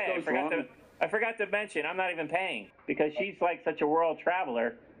have to pay. I forgot to mention I'm not even paying because she's like such a world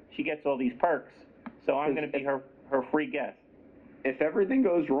traveler. She gets all these perks, so I'm going to be her free guest. if everything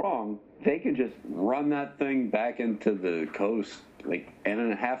goes wrong, they can just run that thing back into the coast like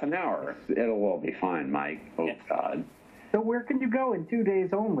in half an hour. It'll all be fine, Mike. Oh God. So where can you go in 2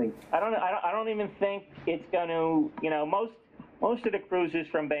 days only? I don't even think it's going to. Most of the cruises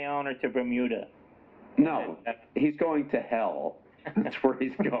from Bayonne are to Bermuda. No, he's going to hell. That's where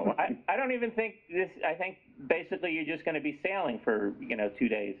he's going. I don't even think this. I think basically you're just going to be sailing for 2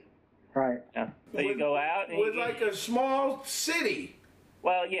 days. Right. So you go out and with like a small city.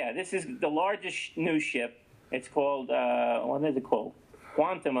 Well, yeah, this is the largest new ship. It's called what is it called?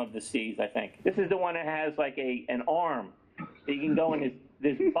 Quantum of the Seas, I think. This is the one that has like an arm that you can go in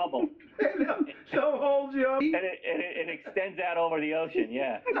this bubble. So holds you up. And it extends out over the ocean.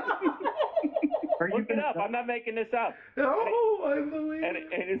 Yeah. Look it up. I'm not making this up. Oh, I believe it.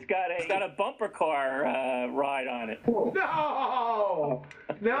 And it's got a bumper car ride on it. No,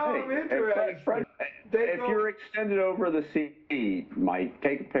 I'm interested. Fred, if you're extended over the sea, Mike,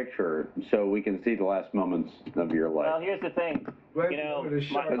 take a picture so we can see the last moments of your life. Well, here's the thing.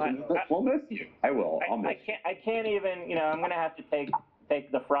 We'll miss you. I will. I'll miss you. I can't even. I'm going to have to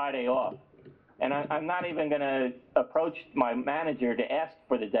take the Friday off. And I'm not even going to approach my manager to ask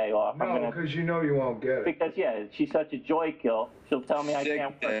for the day off. No, because you won't get it. Because she's such a joy kill. She'll tell me I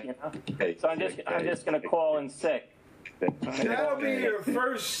can't work. So I'm just going to call in sick. That'll be your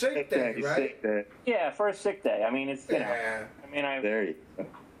first sick day, right? Yeah, first sick day. I mean, it's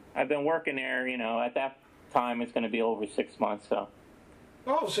I've been working there. At that time it's going to be over 6 months. So.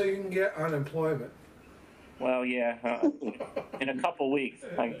 Oh, so you can get unemployment. Well, yeah, in a couple weeks.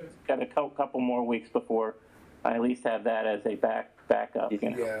 I got a couple more weeks before I at least have that as a backup.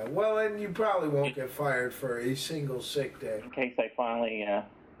 Yeah, well, and you probably won't get fired for a single sick day. In case I finally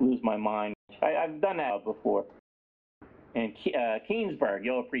lose my mind. I've done that before. And Keansburg,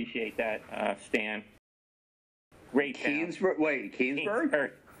 you'll appreciate that, Stan. Great town.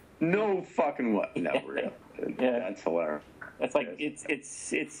 Keansburg? No fucking way. No, really. Yeah. That's hilarious. It's like it's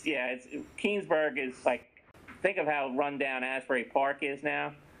Keansburg is like. Think of how run down Asbury Park is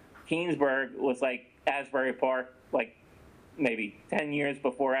now. Keansburg was like Asbury Park, like maybe 10 years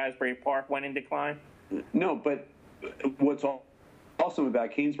before Asbury Park went in decline. No, but what's awesome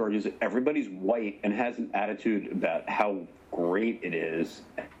about Keansburg is that everybody's white and has an attitude about how great it is,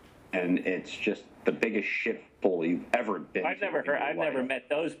 and it's just the biggest shitful you've ever been. I've never met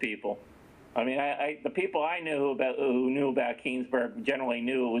those people. I mean, the people I knew who knew about Keansburg generally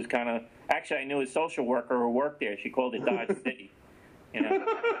knew it was kind of. Actually, I knew a social worker who worked there. She called it Dodge City.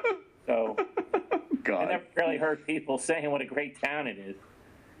 So God. I never really heard people saying what a great town it is.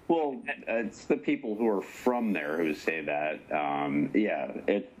 Well, it's the people who are from there who say that. And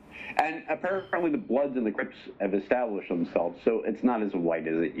apparently the Bloods and the Crips have established themselves, so it's not as white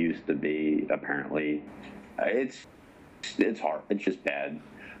as it used to be. Apparently, it's hard. It's just bad.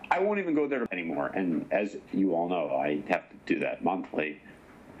 I won't even go there anymore, and as you all know, I have to do that monthly.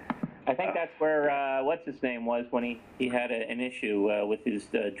 I think that's where what's his name was when he had an issue with his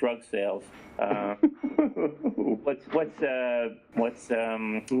drug sales. What's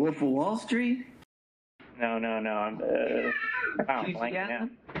Wolf of Wall Street? No. I'm blanking now.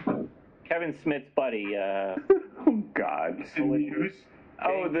 Kevin Smith's buddy. Oh God. Muse.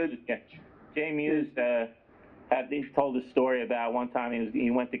 Jay Muse. He told a story about one time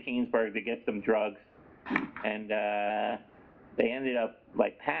he went to Keansburg to get some drugs, and they ended up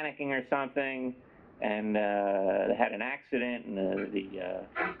like panicking or something, and they had an accident, and the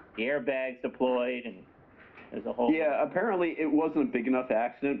airbags deployed, and there's a whole. Yeah, apparently it wasn't a big enough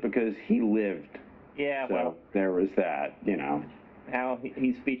accident because he lived. Yeah, so well, there was that, Now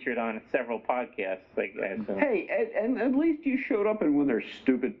he's featured on several podcasts, like that. So. Hey, and at least you showed up in one of their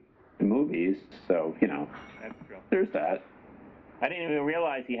stupid movies, so That's true. There's that. I didn't even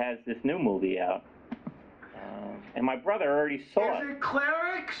realize he has this new movie out, and my brother already saw it. Is it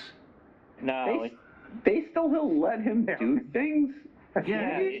Clerics? No, they still let him do things.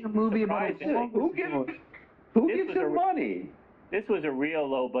 Yeah, it's a movie about a Who This gives was a- him money? This was a real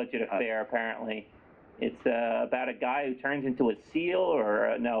low budget affair, apparently. It's about a guy who turns into a seal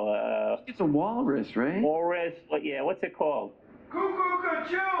or It's a walrus, right? walrus. What's it called?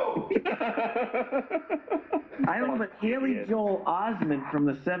 Cuckoo-ca-choo! I don't know, but Haley Joel Osment from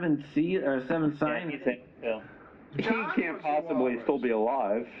the Seventh Sign. Yeah, he's it, Phil. He John can't was possibly the still be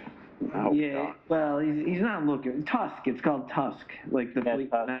alive. Oh, Yeah, God. well, he's not looking. Tusk. It's called Tusk, like the Yeah,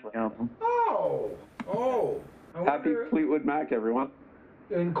 Fleetwood Tusk, Mac right. album. Oh. I Happy wonder- Fleetwood Mac, everyone.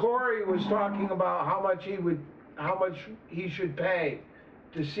 And Corey was talking about how much he should pay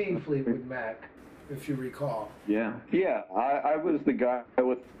to see Fleetwood Mac, if you recall. Yeah. Yeah, I was the guy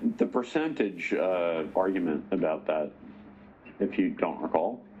with the percentage argument about that, if you don't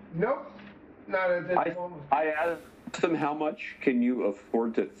recall. Nope, not at this moment. I asked them how much can you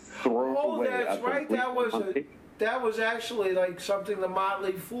afford to throw Oh, away that's at the right. That was actually like something the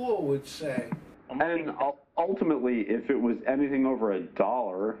Motley Fool would say. And ultimately, if it was anything over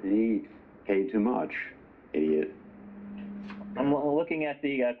 $1, he paid too much. Idiot. I'm looking at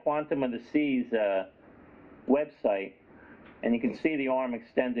the Quantum of the Seas website, and you can see the arm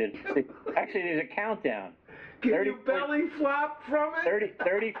extended. Actually, there's a countdown. Can you belly flop from it?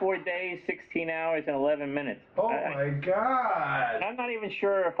 34 days, 16 hours, and 11 minutes. Oh my God! I'm not even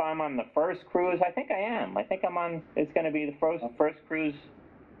sure if I'm on the first cruise. I think I am. I think I'm on. It's going to be the first cruise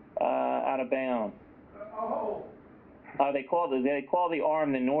out of bound. Oh. They call the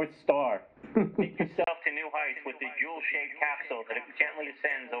arm the North Star. Take yourself to new heights with the jewel-shaped capsule that gently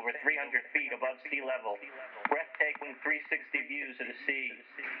ascends over 300 feet above sea level. Breathtaking 360 views of the sea.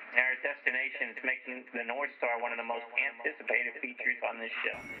 Our destinations making the North Star one of the most anticipated features on this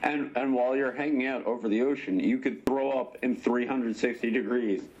show. And while you're hanging out over the ocean, you could throw up in 360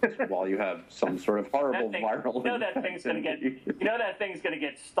 degrees while you have some sort of horrible viral. That thing's gonna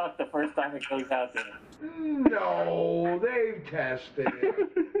get stuck the first time it goes out there. No, they've tested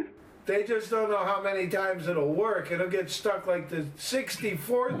it. They just don't know how many times it'll work. It'll get stuck like the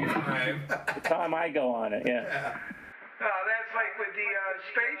 64th time. The time I go on it, yeah. That's like with the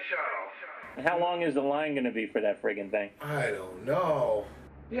space shuttle. And how long is the line going to be for that friggin' thing? I don't know.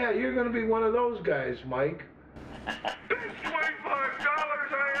 Yeah, you're going to be one of those guys, Mike. Best $25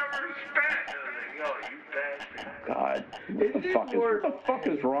 I ever spent. Yo, you bastard. God, what the fuck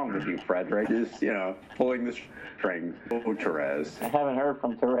is wrong with you, Frederick? Just, pulling the string. Oh, Therese. I haven't heard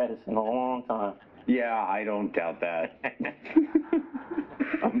from Therese in a long time. Yeah, I don't doubt that.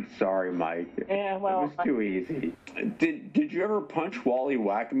 I'm sorry, Mike. Yeah, well, it was too easy. Did you ever punch Wally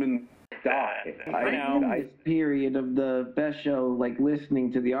Wackerman? Die. I period of the best show, like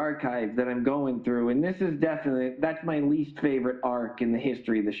listening to the archives that I'm going through, and this is that's my least favorite arc in the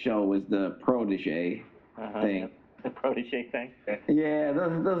history of the show, was the protege thing. The protege thing? Yeah,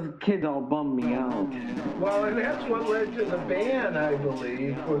 those kids all bummed me out. Well, and that's what led to the ban, I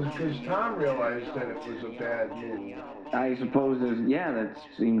believe, was because Tom realized that it was a bad move. I suppose that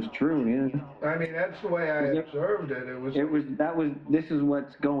seems true, yeah. I mean, that's the way I observed it. This is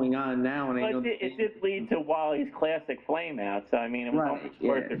what's going on now, and I know it did lead to Wally's classic flame out, so I mean, it was almost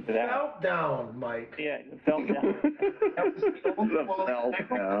worth it for that. Felt down, Mike. Yeah, it felt down.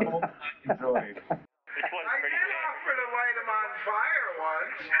 Offer to light him on fire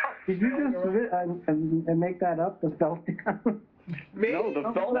once. Did you just make that up, the felt down? Me? No, the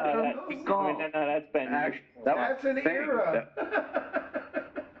felt down. No, that's been That's an era.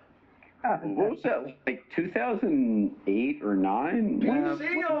 What was that, like 2008 or 9?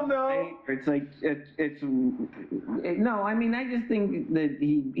 PC will know. It's like no. I mean, I just think that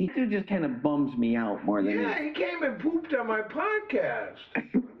he just kind of bums me out more than. Yeah, he came and pooped on my podcast.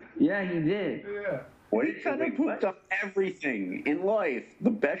 Yeah, he did. Yeah. What did you pooped on everything in life? The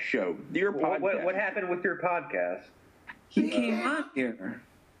best show, your podcast. What happened with your podcast? He came on here.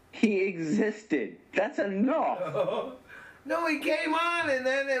 He existed. That's enough. No, he came on, and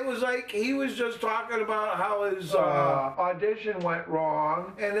then it was like he was just talking about how his audition went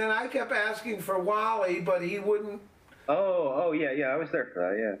wrong, and then I kept asking for Wally, but he wouldn't. Oh, yeah, I was there for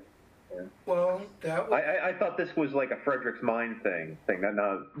that, yeah. Well, that was I thought this was like a Frederick's Mind thing,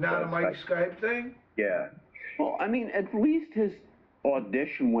 not a Mike Skype thing. Yeah. Well, I mean, at least his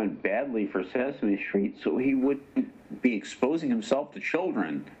audition went badly for Sesame Street, so he wouldn't be exposing himself to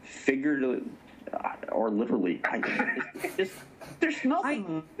children, figuratively or literally. There's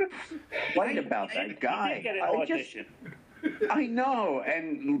nothing right about that guy. He did get an audition. I know,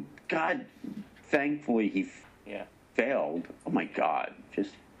 and God, thankfully he failed. Oh my God,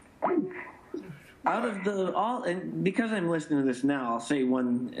 just. Out of and because I'm listening to this now, I'll say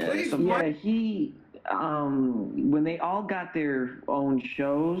one. Please, he when they all got their own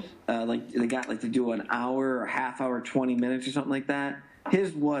shows, like they got like to do an hour or half hour, 20 minutes or something like that.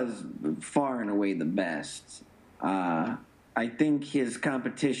 His was far and away the best. I think his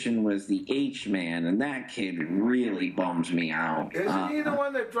competition was the H-Man, and that kid really bums me out. Isn't he the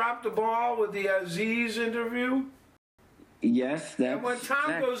one that dropped the ball with the Aziz interview? Yes, that's... And when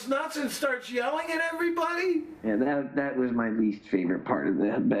Tom goes nuts and starts yelling at everybody? Yeah, that was my least favorite part of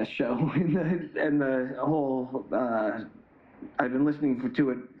the best show. and the whole... I've been listening to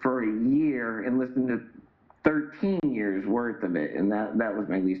it for a year and listened to 13 years worth of it, and that was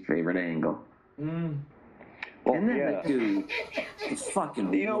my least favorite angle. Well, and then yeah. the dude, it's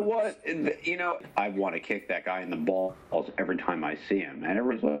fucking. You know what? I want to kick that guy in the balls every time I see him, and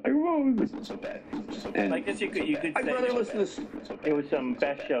everyone's like, "Oh, this is so bad." And I guess you could I'd say rather listen to it was some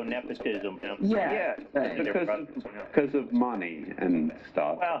best show nepotism. Yeah, because of money and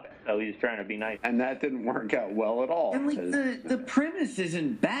stuff. Well, so he was trying to be nice, and that didn't work out well at all. And like the premise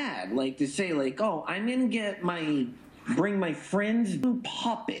isn't bad. Like to say like, oh, I'm gonna bring my friend's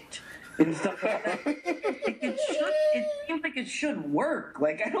puppet. And stuff like that. It seems like it should work.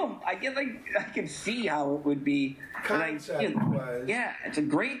 Like I guess I can see how it would be. Concept-wise. Yeah, it's a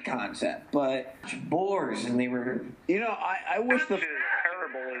great concept, but bores, and they were. I wish the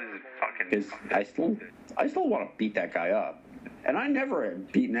terrible as fucking is. I still want to beat that guy up, and I never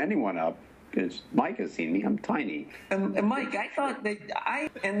have beaten anyone up. Because Mike has seen me, I'm tiny. And Mike, I thought that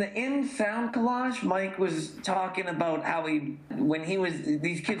in the end sound collage, Mike was talking about how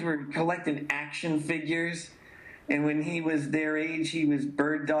these kids were collecting action figures, and when he was their age, he was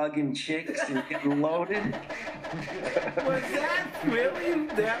bird dogging chicks and getting loaded. Was that really?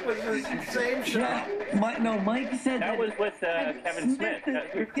 That was the same show? Yeah. Mike said that was with Kevin Smith.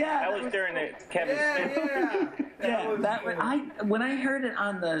 That was during the Kevin Smith. When I heard it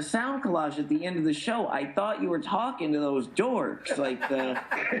on the sound collage at the end of the show, I thought you were talking to those dorks, like the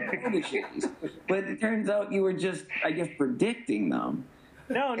prodigies. But it turns out you were just, I guess, predicting them.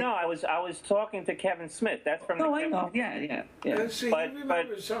 No, I was talking to Kevin Smith. That's from. I know. Yeah. See, you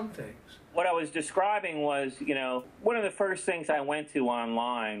remember some things. What I was describing was, one of the first things I went to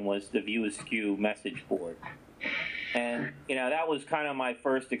online was the View Askew message board. And, that was kind of my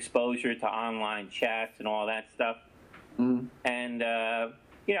first exposure to online chats and all that stuff. Mm. And,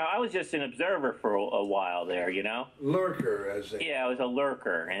 I was just an observer for a while there, Lurker, as they... Yeah, I was a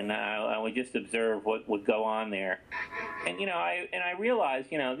lurker, and I would just observe what would go on there. And, I realized,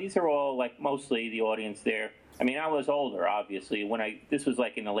 these are all, like, mostly the audience there. I mean, I was older, obviously. This was,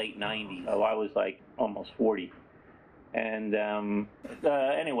 like, in the late 90s. So I was, like, almost 40. And,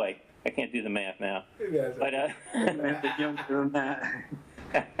 anyway... I can't do the math now.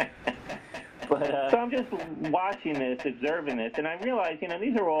 But so I'm just watching this, observing this, and I realize,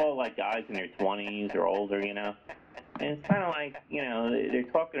 these are all like guys in their 20s or older, and it's kind of like, they're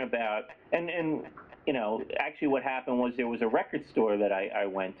talking about, and actually what happened was there was a record store that I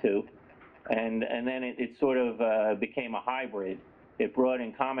went to, and then it sort of became a hybrid. It brought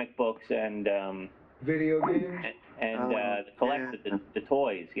in comic books and video games and collected the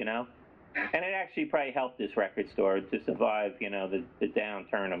toys, And it actually probably helped this record store to survive, the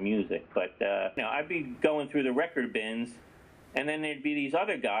downturn of music. But, I'd be going through the record bins, and then there'd be these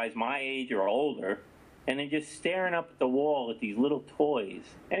other guys my age or older, and they're just staring up at the wall at these little toys.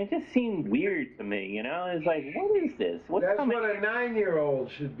 And it just seemed weird to me, It's like, what is this? That's what a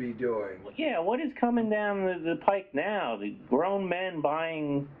 9-year-old should be doing. Yeah, what is coming down the pike now? The grown men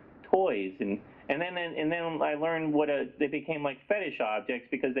buying toys. And then I learned they became like fetish objects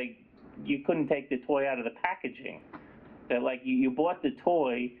because you couldn't take the toy out of the packaging. That like you bought the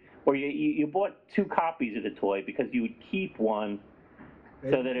toy, or you bought 2 copies of the toy because you would keep one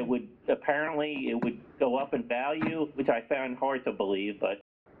so that it would go up in value, which I found hard to believe, but.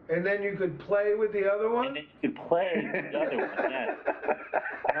 And then you could play with the other one? And then you could play with the other one, yes.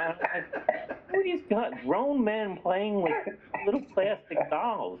 What are these grown men playing with little plastic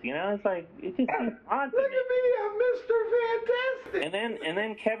dolls? It's like, it just seems odd to me. Look at me, I'm Mr. Fantastic. And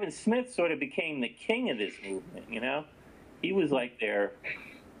then Kevin Smith sort of became the king of this movement, He was like their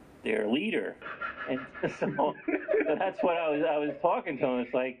leader. And so that's what I was talking to him.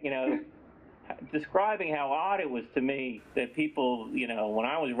 It's like, describing how odd it was to me that people, when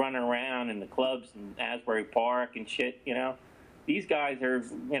I was running around in the clubs in Asbury Park and shit, these guys are,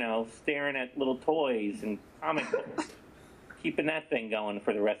 staring at little toys and comic books, keeping that thing going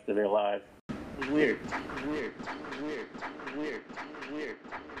for the rest of their lives. weird.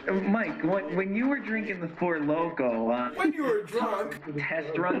 Mike, when you were drinking the Four Loko, When you were drunk.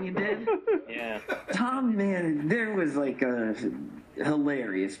 test run you did, Yeah. Tom, man, there was like a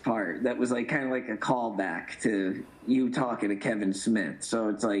hilarious part that was like kind of like a callback to you talking to Kevin Smith. So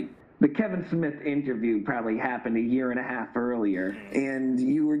it's like the Kevin Smith interview probably happened a year and a half earlier, and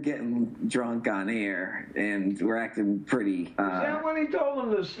you were getting drunk on air and were acting pretty. Is that when he told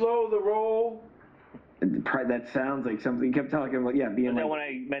him to slow the roll? That sounds like something. You kept talking about, yeah, being And then like. when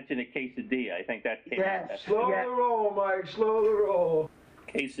I mentioned a quesadilla, I think that came Yes. out. Slow Yeah. the roll, Mike. Slow the roll.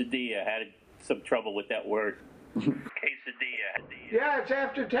 Quesadilla had some trouble with that word. Quesadilla. Yeah, it's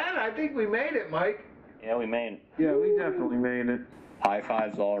after 10. I think we made it, Mike. Yeah, we made it. Yeah, we definitely made it. High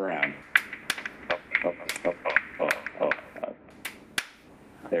fives all around.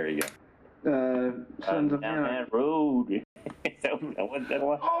 There you go. Sons of Down Anarchy. that road. What that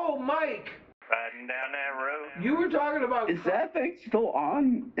was? Oh, Mike. Riding down that road. You were talking about. Is that thing still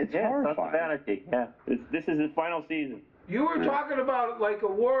on? It's Yeah, Sons of horrifying. Anarchy. Yeah, this is his final season. You were talking about like a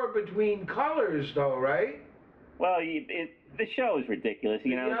war between colors, though, right? Well, the show is ridiculous. The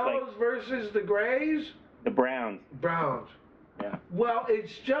You know, it's yellows like versus the grays. the Browns. Browns. Yeah. Well,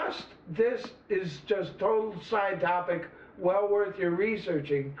 this is just total side topic, well worth your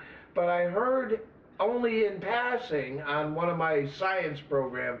researching. But I heard only in passing on one of my science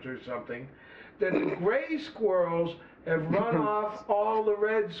programs or something that the gray squirrels have run off all the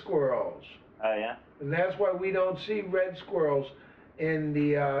red squirrels. Oh yeah. And that's why we don't see red squirrels in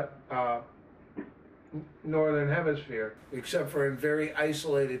the northern hemisphere, except for in very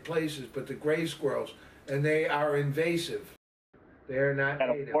isolated places. But the gray squirrels, and they are invasive. They are not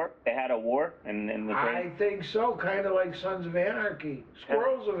native. They had a war, and the I think so, kind of like Sons of Anarchy,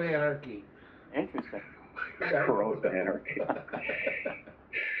 Squirrels of Anarchy. Interesting. Squirrels of Anarchy.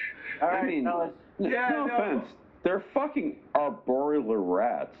 All right, I mean, fellas. Yeah, no no. offense. They're fucking arboreal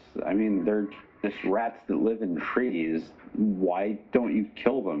rats. I mean, they're just rats that live in trees. Why don't you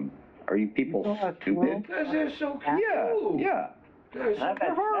kill them? Are you people stupid? Because they're so cute. Yeah. They're so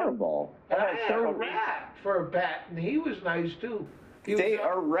They're horrible. I had a rat for a pet, and he was nice too. They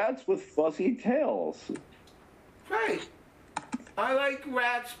are rats with fuzzy tails. Right. I like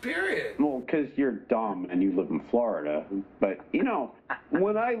rats, period. Well, because you're dumb and you live in Florida. But, you know,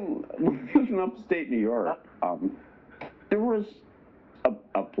 when I lived in upstate New York, there was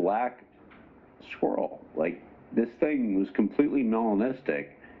a black squirrel. Like, this thing was completely melanistic.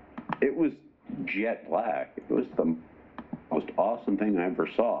 It was jet black. It was the most awesome thing I ever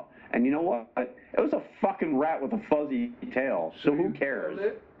saw. And you know what? It was a fucking rat with a fuzzy tail. So who cares?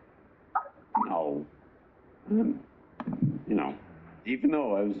 No. You know, even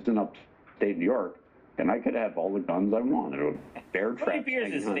though I was in upstate New York, and I could have all the guns I wanted. Bear traps. How many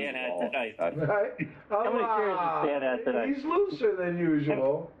beers is Stan at tonight? Right? How many beers is Stan at tonight? He's looser than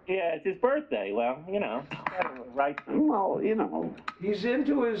usual. Yeah, it's his birthday. Well, you know, right. Well, you know. He's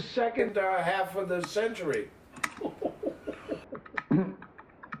into his second half of the century.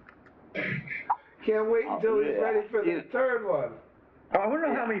 Can't wait until he's ready for the third one. Oh, I want to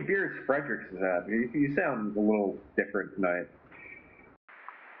know how many beers Fredericks has had. You sound a little different tonight.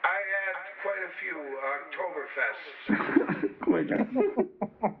 I had quite a few Oktoberfests. Oh my God.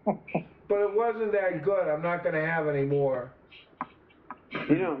 But it wasn't that good. I'm not going to have any more.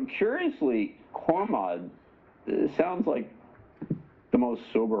 You know, curiously, Cormod sounds like the most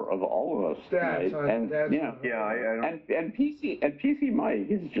sober of all of us tonight. And and PC Mike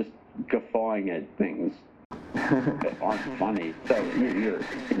is just guffawing at things that aren't funny. So you're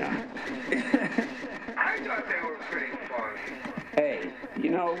you know. I thought they were pretty fun. Hey, you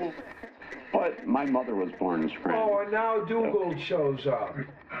know what? My mother was born in Scranton. Oh, and now Dougal shows up.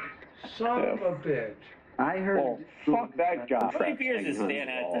 Son of a bitch. I heard. Well, fuck that guy. How many beers is Stan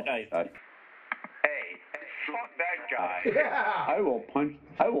at tonight? Hey, fuck that guy. Yeah. I will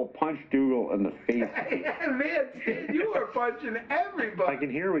punch Dougal in the face. Yeah, man, you are punching everybody. I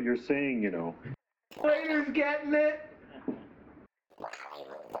can hear what you're saying, you know. Raiders getting it.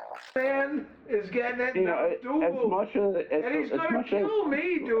 Man is getting it. You know, Dougal. as much as And he's gonna kill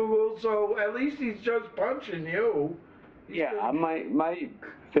me, Dougal. So at least he's just punching you. My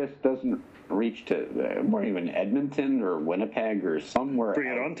fist doesn't reach to where even Edmonton or Winnipeg or somewhere. Bring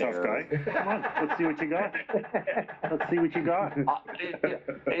it out on, there. tough guy. Come on, let's see what you got. Let's see what you got.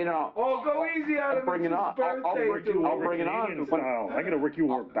 You know. Oh, go easy on him. I'll bring it on. I'll bring it on. Style. I'm gonna work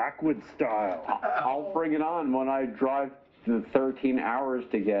you over backwoods style. I'll bring it on when I drive the 13 hours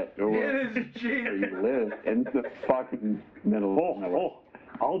to get where you live in the fucking middle of nowhere.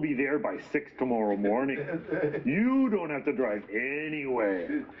 I'll be there by 6 tomorrow morning. You don't have to drive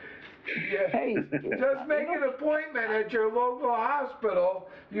anywhere. Yeah. Hey, Just make an appointment at your local hospital.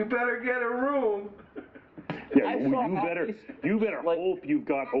 You better get a room. Yeah, I saw you better hope you've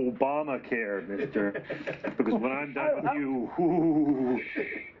got Obamacare, mister. Because when I'm done with you,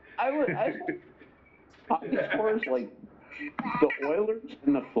 I hockey scores like the Oilers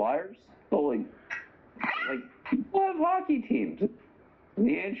and the Flyers. So like people have hockey teams in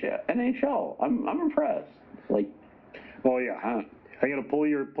the NHL. I'm impressed. Like, oh yeah, I'm gonna pull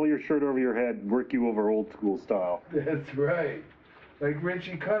your shirt over your head, work you over old school style. That's right. Like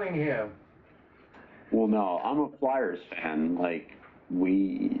Richie Cunningham. well, no, I'm a Flyers fan. Like,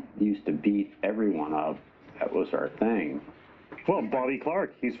 we used to beat everyone up. That was our thing. Well, Bobby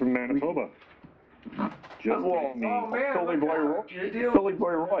Clark, he's from Manitoba. Just like me. Oh man, Philly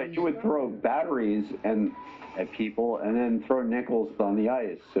Boy Roy, he would throw batteries at people and then throw nickels on the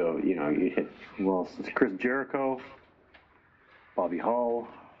ice. So, you know, you hit. Well, it's Chris Jericho, Bobby Hull,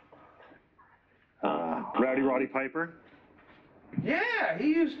 Roddy Piper. Yeah, he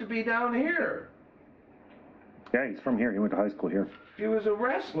used to be down here. Yeah, he's from here. He went to high school here. He was a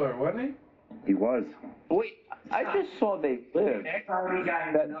wrestler, wasn't he? He was. Wait, I just saw They Live.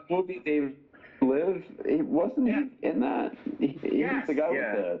 That movie They Live, wasn't he in that? He was the guy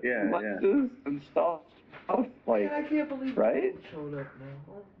with the lenses and stuff. Like, Man, I can't believe right? he showed up now.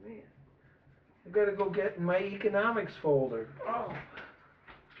 Oh man, I gotta go get in my economics folder. Oh.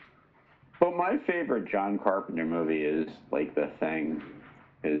 But my favorite John Carpenter movie is like The Thing.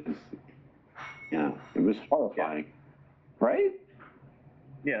 It was horrifying, right?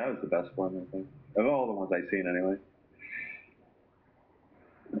 Yeah, that was the best one, I think. Of all the ones I've seen, anyway.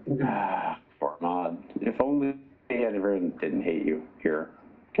 Armand, if only everyone didn't hate you here,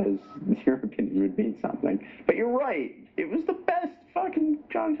 because your opinion would mean something. But you're right. It was the best fucking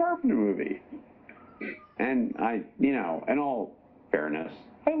John Carpenter movie. And in all fairness,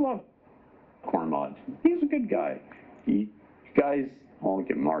 I love Cornmud. He's a good guy. You guys all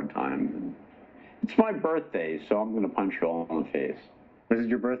give him a hard time. It's my birthday, so I'm going to punch you all in the face. This is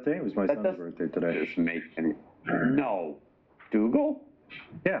your birthday? It was my son's birthday today. No. Dougal?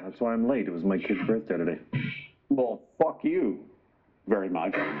 Yeah, that's why I'm late. It was my kid's birthday today. Well, fuck you very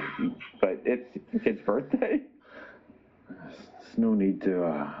much. But it's the kid's birthday. There's no need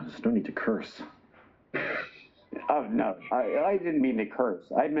to curse. Oh, no. I didn't mean to curse.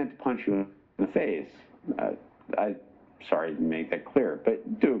 I meant to punch you in the face. I'm sorry to make that clear.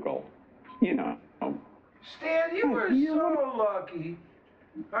 But Dougal, Stan, you were so lucky.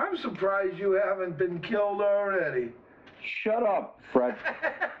 I'm surprised you haven't been killed already. Shut up, Fred.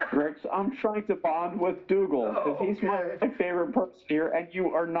 Rix, I'm trying to bond with Dougal because he's my favorite person here, and you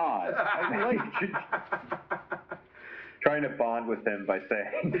are not. Trying to bond with him by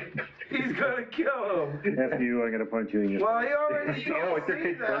saying he's gonna kill him. F you, I'm gonna punch you in your Well, he already told it's your me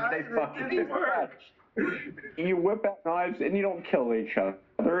kid's birthday. that. It didn't work. You whip out knives and you don't kill each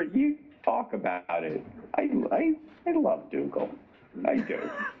other. You talk about it. I love Dougal. I do.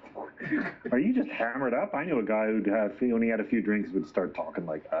 Are you just hammered up? I knew a guy who'd only had a few drinks would start talking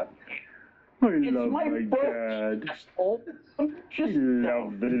like that. I love my dad. I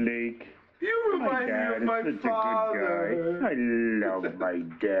love the lake. You remind me of my father. I love my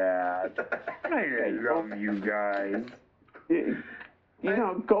dad. I love you guys.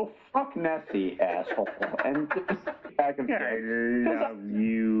 Go fuck Nessie, asshole, and just back and I love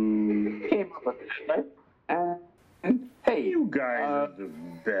you. Came up with it, and hey, you guys are the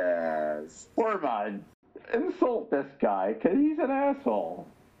best. Ormond, insult this guy because he's an asshole.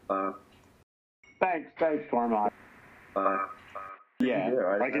 Thanks, Ormond.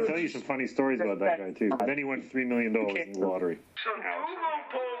 Yeah, I can tell you some funny stories about that guy too. Then he won $3 million in the lottery. So Dougal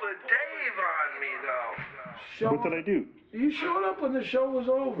pulled a Dave on me, though. What did I do? You showed up when the show was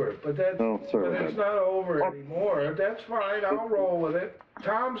over, but that's not over anymore. That's fine. I'll roll with it.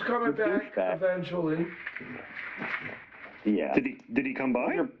 Tom's coming back eventually. Yeah. Did he come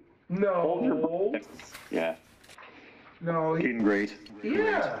by? No. Yeah. No. Eating great.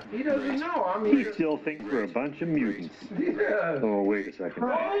 Yeah, he doesn't know. I'm He here. still thinks we're a bunch of mutants. Yeah. Oh, wait a second.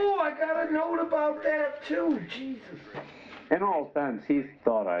 Oh, I got a note about that too. Jesus. In all offense, he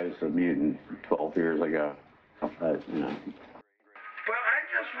thought I was a mutant 12 years ago. But, But I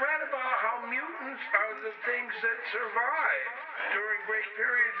just read about how mutants are the things that survive during great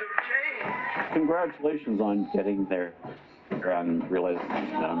periods of change. Congratulations on getting there and realizing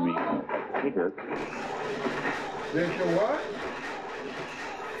I'm mutant. Bigger. Victor, what?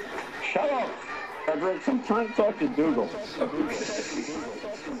 Shut up, Frederick. I'm trying to talk to Dougal.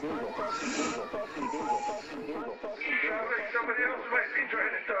 Now, somebody else might be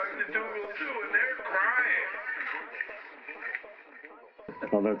trying to talk to Dougal too, and they're crying.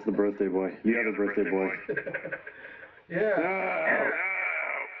 Oh, that's the birthday boy. The other birthday boy. Yeah.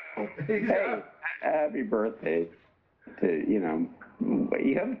 Hey, happy birthday to, you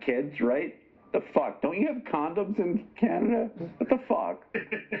have kids, right? The fuck? Don't you have condoms in Canada? What the fuck?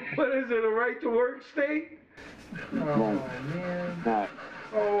 What is it, a right to work state? Oh, man. No,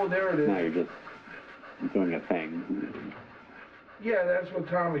 Oh, there it is. no, you're just doing a thing. Yeah, that's what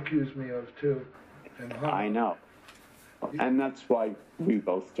Tom accused me of, too. And I know. And that's why we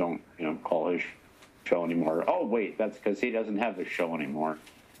both don't, call his show anymore. Oh, wait, that's because he doesn't have the show anymore.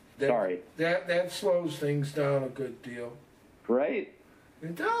 Sorry. That slows things down a good deal. Right?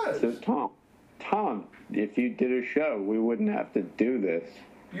 It does. So, Tom, if you did a show, we wouldn't have to do this.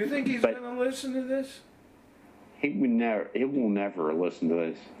 You think he's going to listen to this? He will never listen to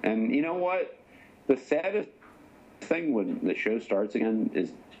this. And you know what? The saddest thing when the show starts again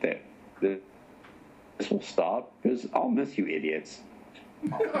is that this will stop, because I'll miss you idiots.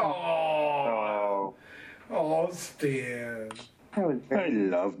 Oh, Stan. I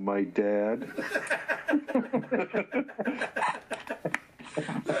love my dad.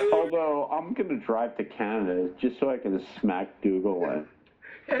 Although I'm going to drive to Canada just so I can smack Dougal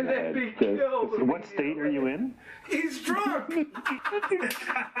and then be killed. What state are you in? He's drunk.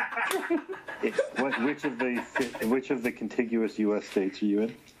 Which of the contiguous U.S. states are you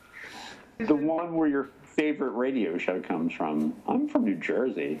in? The one where your favorite radio show comes from. I'm from New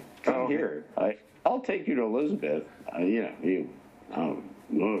Jersey. Come here. I'll take you to Elizabeth. You. Oh,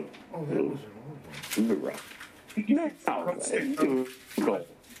 that was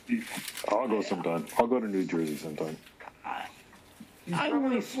I'll go sometime. I'll go to New Jersey sometime. I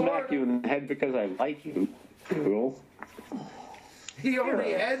only smack you in the head because I like you, Dougal. He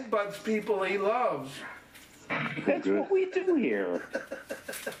only headbutts people he loves. That's what we do here.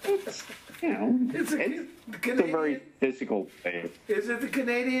 It's a very physical thing. Is it the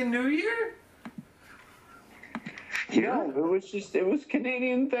Canadian New Year? No, it was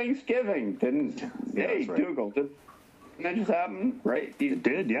Canadian Thanksgiving. Hey, right. Dougal, didn't that just happen? Right? It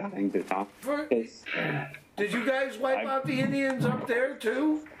did, yeah. Did you guys wipe out the Indians up there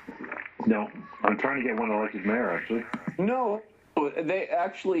too? No, I'm trying to get one elected mayor, actually. No, they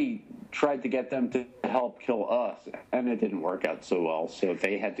actually tried to get them to help kill us, and it didn't work out so well. So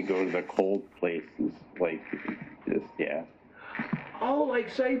they had to go to the cold places, Oh, like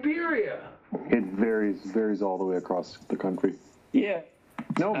Siberia. It varies all the way across the country. Yeah.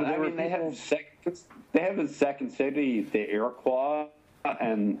 No, but they have in Second City the Iroquois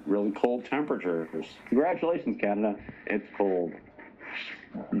and really cold temperatures. Congratulations, Canada. It's cold.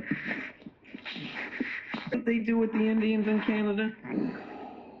 What they do with the Indians in Canada?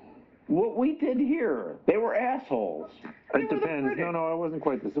 What we did here. They were assholes. It depends. No, it wasn't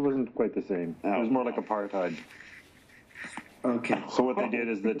quite this. It wasn't quite the same. It was more like apartheid. Okay. So what they did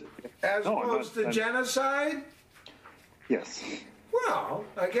is that... As opposed to genocide? Yes. Well,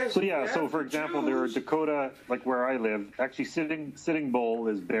 I guess... So for example, there are Dakota, like where I live, actually Sitting Bull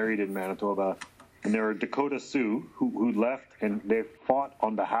is buried in Manitoba, and there are Dakota Sioux who left, and they fought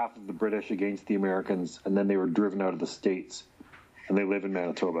on behalf of the British against the Americans, and then they were driven out of the States, and they live in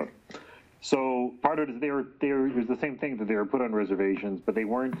Manitoba. So part of it, it was the same thing, that they were put on reservations, but there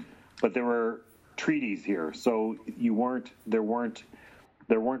were treaties here, so there weren't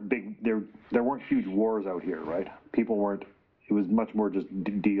huge wars out here, right? People weren't. It was much more just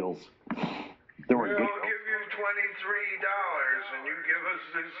deals. There weren't. We'll give you $23 and you give us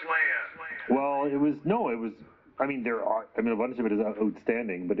this land. Well, it was. I mean, a bunch of it is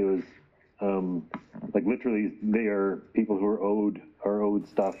outstanding, but it was like literally they are people who are owed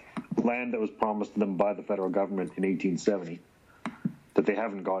stuff, land that was promised to them by the federal government in 1870 that they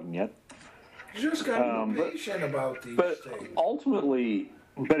haven't gotten yet. You just got to be patient about these things. Ultimately,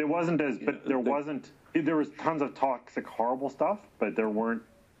 there was tons of toxic, horrible stuff, but there weren't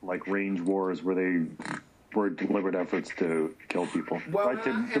like range wars where they were deliberate efforts to kill people,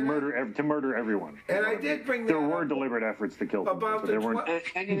 to murder everyone. And I did bring that there were deliberate efforts to kill people, but there weren't.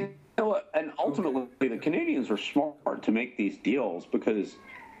 And ultimately, the Canadians were smart to make these deals, because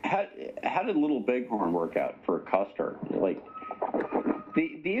how did Little Bighorn work out for Custer? Like,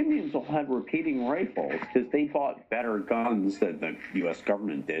 the Indians all had repeating rifles because they bought better guns than the U.S.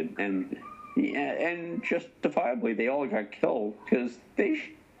 government did, and justifiably they all got killed because they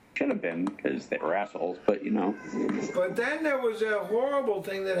should have been, because they were assholes. But But then there was a horrible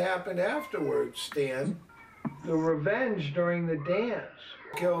thing that happened afterwards, Stan. The revenge during the dance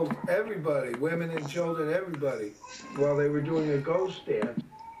killed everybody, women and children, everybody, while they were doing a ghost dance.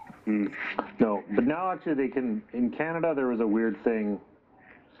 No, but now actually they can. In Canada, there was a weird thing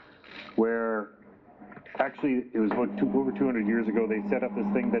where actually it was over 200 years ago. They set up this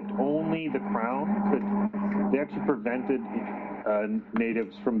thing that only the crown could. They actually prevented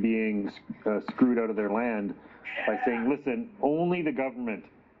natives from being screwed out of their land by saying, "Listen, only the government."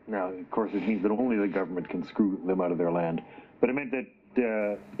 Now, of course, it means that only the government can screw them out of their land, but it meant that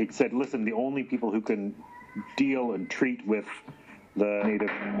it said, "Listen, the only people who can deal and treat with the native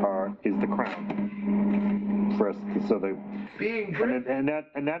is the crown." For us, so the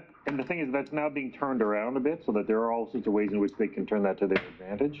and the thing is that's now being turned around a bit, so that there are all sorts of ways in which they can turn that to their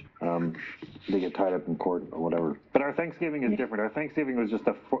advantage. They get tied up in court or whatever. But our Thanksgiving is different. Our Thanksgiving was just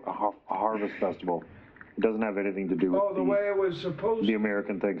a harvest festival. It doesn't have anything to do with the way it was supposed the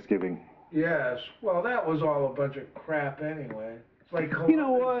American Thanksgiving. Yes. Well, that was all a bunch of crap anyway. Like you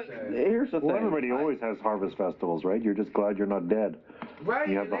know what? Here's the thing. Well, everybody always has harvest festivals, right? You're just glad you're not dead. Right.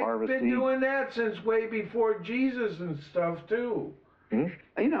 You have the harvest. They've been doing that since way before Jesus and stuff too. You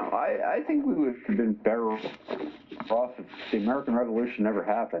know, I think we would have been better off if the American Revolution never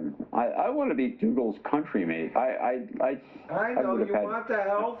happened. I want to be Dougal's country-mate. I know you want the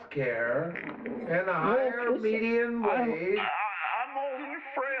health care and a higher median wage. I'm old and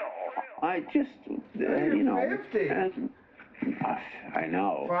frail. I just, you know. 50. I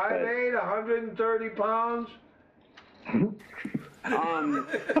know. 5'8", 130 pounds.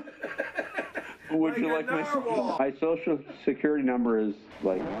 Would you like my social security number is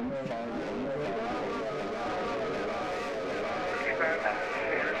like.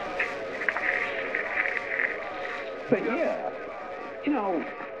 But yeah, you know,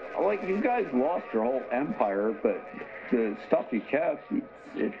 like you guys lost your whole empire, but the stuff you kept,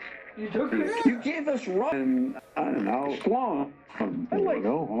 you took it. You gave us Run. I don't know, Sloan. I like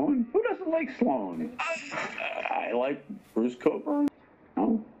Sloan. Who doesn't like Sloan? I like Bruce Cockburn.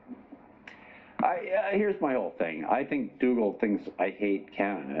 No. Here's my whole thing. I think Dougal thinks I hate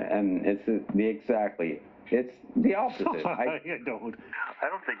Canada, and it's it's the opposite. I don't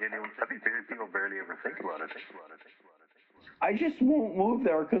think anyone. I think people barely ever think about it. I just won't move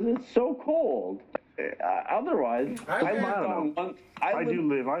there because it's so cold. Otherwise, I live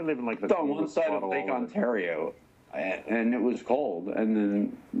in like the on one side of Lake Ontario, and it was cold. And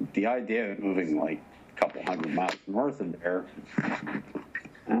then the idea of moving like a couple hundred miles north of there,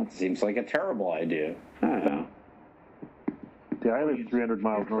 that seems like a terrible idea. I don't know. Yeah, I live 300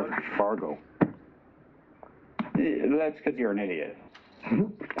 miles north of Fargo. That's because you're an idiot.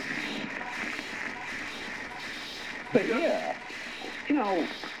 But yeah, you know,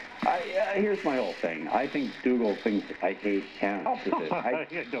 here's my whole thing. I think Dougal thinks I hate Canada. I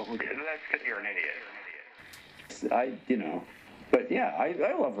don't. That's because you're an idiot. But yeah, I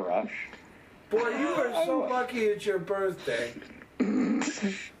love Rush. Boy, you are so lucky it's your birthday.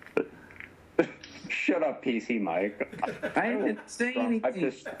 Shut up, PC Mike. I didn't say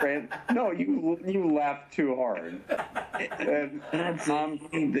anything. No, you laughed too hard. That's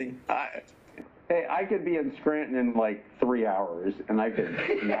anything. Hey, I could be in Scranton in like 3 hours, and I could.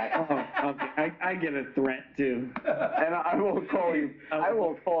 Okay. I get a threat too. And I will call you. I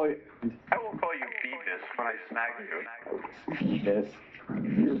will call you Beavis when I smack you. Beavis.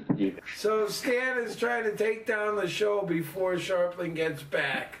 So Stan is trying to take down the show before Sharpling gets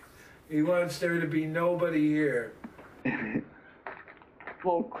back. He wants there to be nobody here.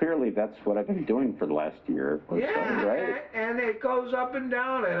 Well, clearly that's what I've been doing for the last year or so, right? And it goes up and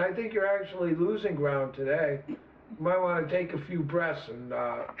down, and I think you're actually losing ground today. You might want to take a few breaths and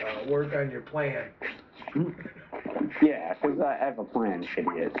work on your plan. Yeah, because I have a plan,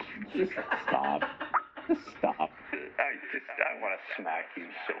 idiot. Just stop. Just stop. I want to smack you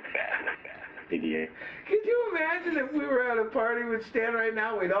so bad, idiot. Could you imagine if we were at a party with Stan right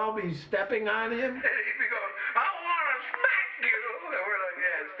now, we'd all be stepping on him? And he'd be going, I want to smack you. And we're like,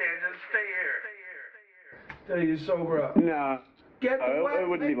 yeah, Stan, just stay here. Till you sober up. No. It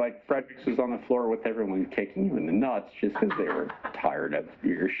wouldn't be like Fredericks was on the floor with everyone kicking you in the nuts just because they were tired of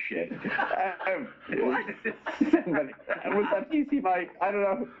your shit. Somebody, was that PC Mike? I don't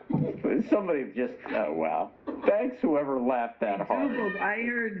know. Somebody just, oh wow. Thanks whoever laughed that hard.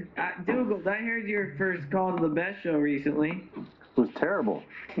 Dougal, I heard your first call to the Best Show recently. It was terrible.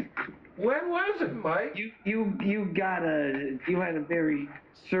 When was it, Mike? You had a very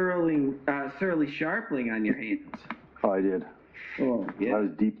surly Sharpling on your hands. Oh, I did. Oh, yeah. I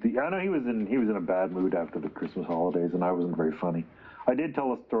was deeply. I know he was in a bad mood after the Christmas holidays, and I wasn't very funny. I did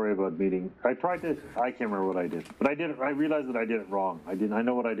tell a story about meeting. I tried to. I can't remember what I did, but I did. I realized that I did it wrong. I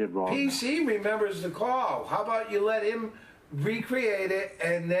know what I did wrong. PC remembers the call. How about you let him recreate it,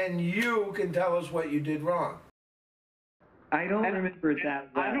 and then you can tell us what you did wrong. I don't remember that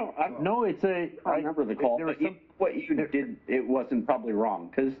well. No, it's a. I remember the call, but what you did, it wasn't probably wrong,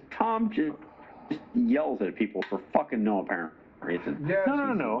 because Tom just yells at people for fucking no apparent reason. Yes,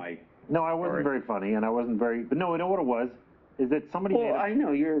 No, I wasn't very funny, and I wasn't very. But no, you know what it was? Is that somebody? Well, I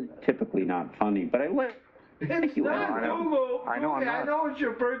know you're typically not funny, but I let It's you not out. Google. I know I'm I not. know it's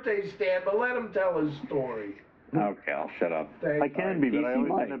your birthday, Stan, but let him tell his story. Okay, I'll shut up. I can be, but I always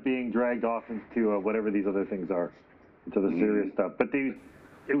Mike. end up being dragged off into whatever these other things are, into the serious stuff. But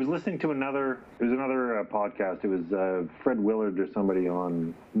it was listening to another podcast. It was Fred Willard or somebody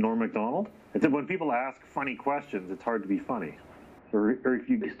on Norm Macdonald. It said when people ask funny questions, it's hard to be funny, or if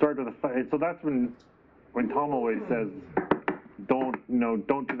you start with so that's when Tom always says, don't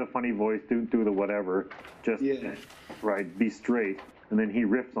do the funny voice, don't do the whatever, just right, be straight, and then he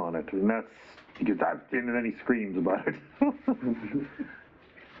riffs on it, and that's. And then he screams about it.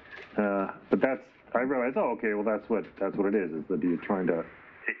 But I realized, okay, well that's what it is that you're trying to.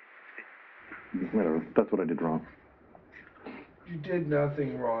 Whatever. That's what I did wrong. You did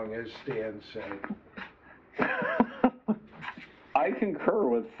nothing wrong, as Stan said. I concur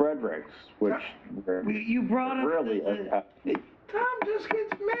with Fredericks, which You brought up really. Tom just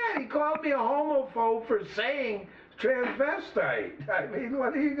gets mad. He called me a homophobe for saying transvestite. I mean,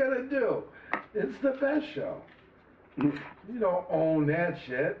 what are you gonna do? It's the best show. You don't own that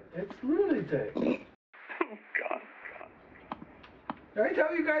shit. It's lunatic. Oh God. Did I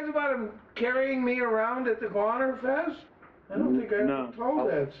tell you guys about him carrying me around at the Goner Fest? I don't think I ever told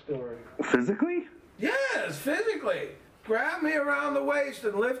that story. Physically? Yes, physically. Grabbed me around the waist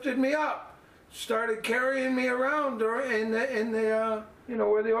and lifted me up. Started carrying me around in the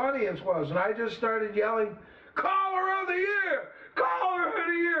where the audience was, and I just started yelling, "Caller of the year! Caller of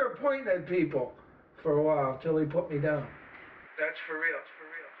the year!" pointing at people for a while until he put me down. That's for real. It's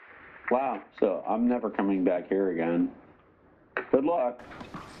for real. Wow. So I'm never coming back here again. Good luck.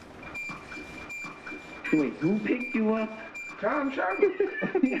 Wait, who picked you up? Tom Sharp.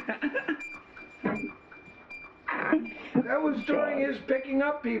 That was during his picking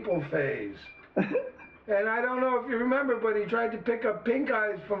up people phase. And I don't know if you remember, but he tried to pick up Pink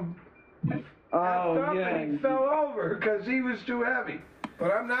Eyes from and he fell over because he was too heavy.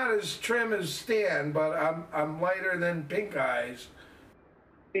 But I'm not as trim as Stan, but I'm lighter than Pink Eyes.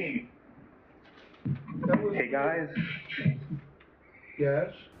 Hey guys.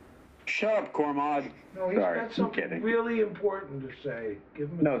 Yes? Shut up, Cormod. No, he's Sorry, got something kidding. really important to say. Give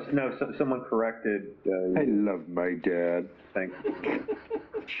him Someone corrected. I love my dad. Thanks.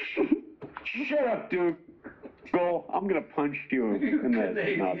 Shut up, dude. Go. I'm gonna punch you You in the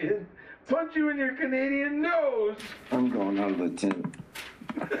Canadian. Punch you in your Canadian nose. I'm going out of the tin.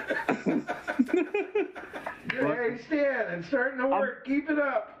 Hey, Stan, it's starting to work. Keep it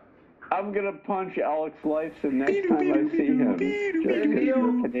up. I'm gonna punch Alex Lifeson next time I see him. Just 'cause you're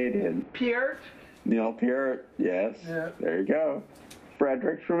Canadian. Pierre? Neil Peart, yes. Yeah. There you go.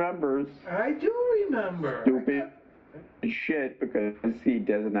 Fredericks remembers. I do remember. Stupid shit because he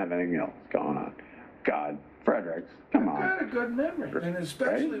doesn't have anything else going on. God, Fredericks, come I've on. got a good memory, and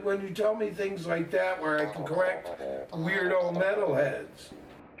especially when you tell me things like that where I can correct weirdo metalheads.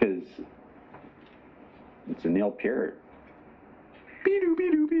 Because it's a Neil Peart.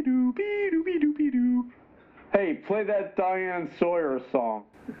 Hey, play that Diane Sawyer song.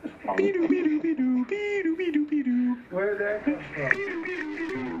 Where'd that come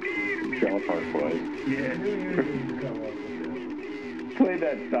from? Trailer Park Boys. Yeah, I knew you would come up with Play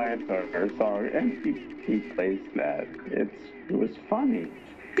that Diane Sawyer song, and he plays that. It was funny.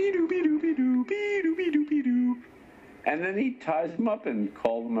 And then he ties him up and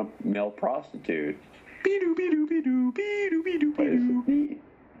calls him a male prostitute.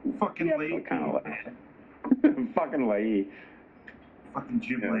 Fucking late. Kind of like fucking late. Fucking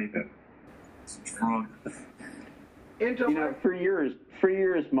Jim Latham. It's drunk. that. For years,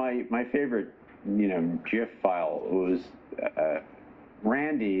 my favorite, GIF file was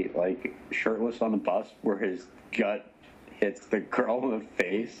Randy, like, shirtless on the bus where his gut hits the girl in the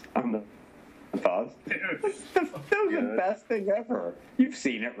face on the bus. That was the best thing ever. You've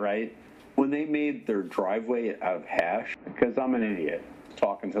seen it, right? When they made their driveway out of hash, because I'm an idiot,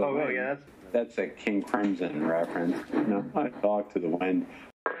 talking to the wind. Yeah, That's a King Crimson reference. I talk to the wind.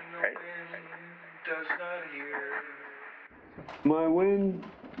 Right. Does not hear. My wind.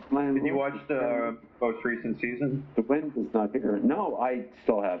 Did you watch the most recent season? The wind does not hear. No, I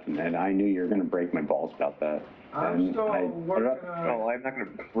still haven't, and I knew you were going to break my balls about that. I'm still working on No, I'm not going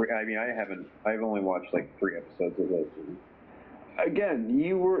to. I mean, I haven't. I've only watched like 3 episodes of it. Again,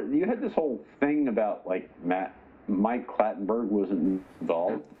 you had this whole thing about like Mike Clattenburg wasn't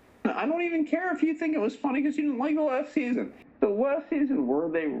involved. I don't even care if you think it was funny because you didn't like the last season. The last season where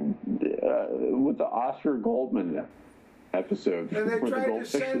they with the Oscar Goldman episode. And they where tried to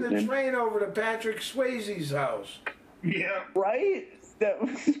goldfish send was the in. train over to Patrick Swayze's house. Yeah. Right? That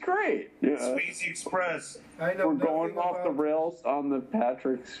was great. Yeah. Swayze Express. I know We're nothing going off about the rails on the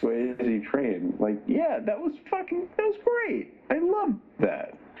Patrick Swayze train. Like, yeah, that was great. I loved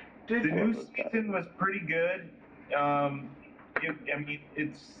that. The new season was pretty good.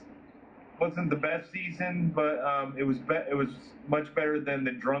 It's wasn't the best season, but it was much better than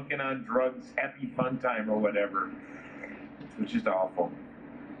the Drunken on Drugs Happy Fun Time or whatever, which is awful.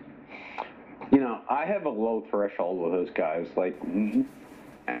 You know, I have a low threshold with those guys. Like,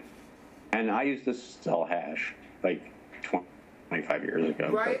 and I used to sell hash like 25 years ago.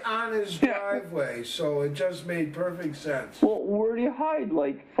 Right on his driveway, so it just made perfect sense. Well, where do you hide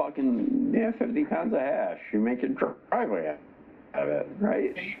like fucking 50 pounds of hash? You make your driveway out of it,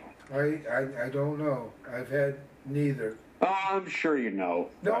 right? I don't know. I've had neither. Oh, I'm sure you know.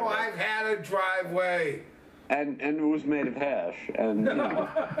 No, I've had a driveway. And it was made of hash. And you know.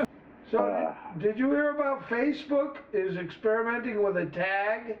 So, did you hear about Facebook is experimenting with a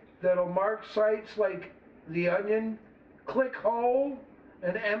tag that'll mark sites like The Onion, ClickHole,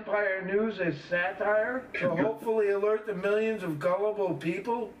 and Empire News as satire to hopefully alert the millions of gullible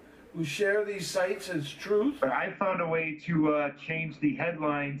people who share these sites as truth? But I found a way to change the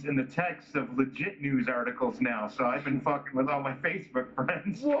headlines and the text of legit news articles now, so I've been fucking with all my Facebook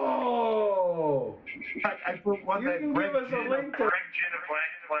friends. Whoa! I put one that can give us a link to... Greg Ginn of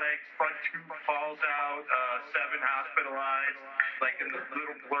Black Flags, front tooth falls out, 7 hospitalized. Like in the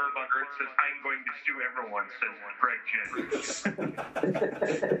little blurb under it says, "I'm going to sue everyone," says Greg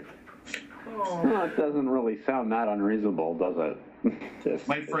Ginn. Well, it doesn't really sound that unreasonable, does it?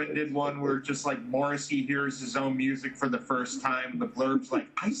 My friend did one where just like Morrissey hears his own music for the first time. The blurb's like,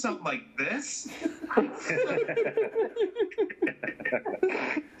 "I sound like this."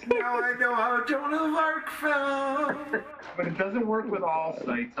 Now I know how Joan of Arc felt. But it doesn't work with all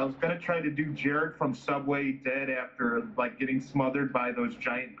sites. I was gonna try to do Jared from Subway dead after like getting smothered by those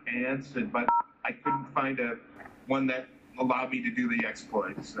giant pants, but I couldn't find one that allowed me to do the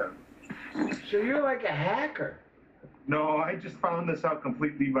exploit. So you're like a hacker. no, I just found this out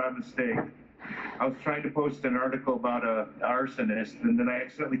completely by mistake. I was trying to post an article about a arsonist, and then I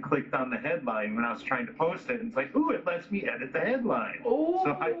accidentally clicked on the headline when I was trying to post it, and it's like, ooh, it lets me edit the headline. Oh.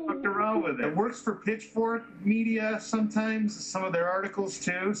 So I fucked around with it. It works for Pitchfork Media sometimes, some of their articles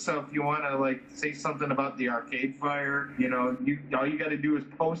too. So if you want to like say something about the Arcade Fire, all you got to do is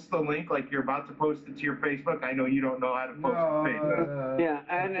post the link like you're about to post it to your Facebook. I know you don't know how to post to Facebook. Yeah,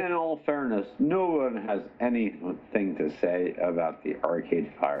 and in all fairness, no one has anything to say about the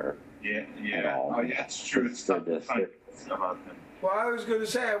Arcade Fire. Yeah. Oh, yeah, that's true. It's stuff about them. Well, I was going to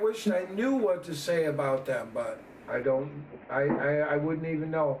say, I wish I knew what to say about them, but I don't. I wouldn't even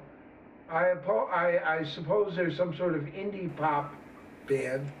know. I suppose there's some sort of indie pop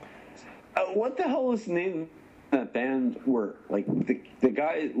band. What the hell is the name of that band where, like, the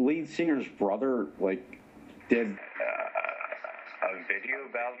guy, lead singer's brother, like, did A video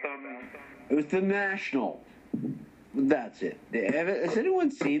about them? It was The National. That's it. Has anyone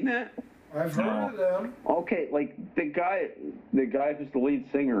seen that? I've heard of them. Okay, like the guy who's the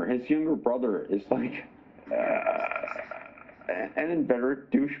lead singer, his younger brother is like an inveterate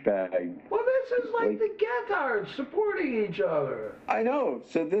douchebag. Well, this is like the Gethards supporting each other. I know.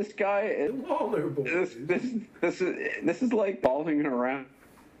 So this guy, this is like following around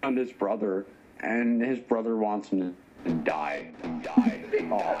his brother, and his brother wants him to die.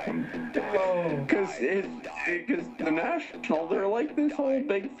 Because the National, they're like this whole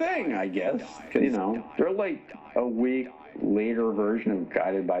big thing, I guess. They're like a week later version of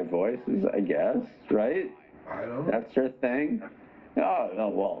Guided by Voices, I guess, right? I don't know. That's their thing. Oh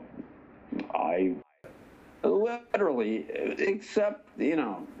well, I literally, except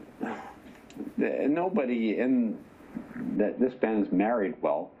nobody in this band is married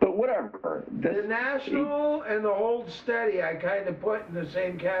well, but whatever. The National and the Hold Steady I kind of put in the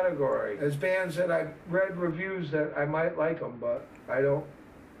same category as bands that I've read reviews that I might like them, but I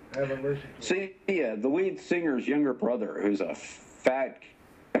haven't listened to them. See, yeah, the lead singer's younger brother, who's a fat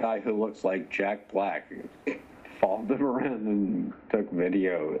guy who looks like Jack Black, followed them around and took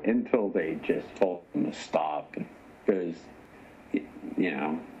video until they just told him to stop because,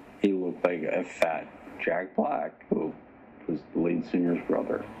 he looked like a fat Jack Black, who was the lead singer's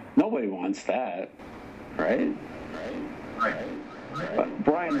brother. Nobody wants that, right?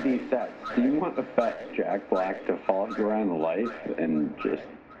 Brian D. Sets, do you want the fat Jack Black to follow you around life and just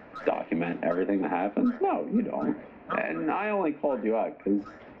document everything that happens? No, you don't. And I only called you out because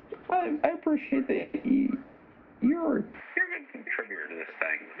I appreciate that you're a good contributor to this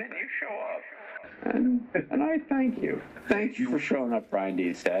thing, and you show up. And I thank you. Thank you for showing up, Brian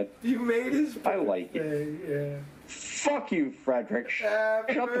D. said. You made his I like it. birthday, Fuck you, Frederick.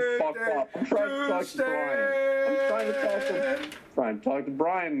 Happy Shut the fuck up. I'm trying to talk to Brian. I'm trying to talk to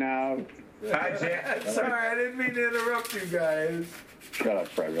Brian now. Hi, Jack. Sorry, I didn't mean to interrupt you guys. Shut up,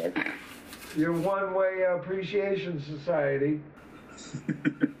 Frederick. Your one-way appreciation society.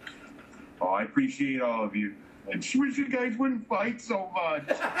 Oh, I appreciate all of you. I just wish you guys wouldn't fight so much.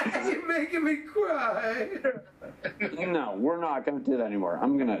 You're making me cry. No, we're not going to do that anymore.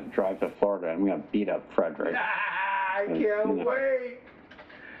 I'm going to drive to Florida and I'm going to beat up Frederick. I can't wait.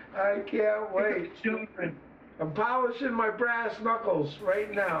 I can't wait. Children. I'm polishing my brass knuckles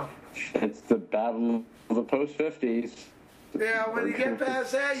right now. It's the battle of the post-50s. Yeah, when you get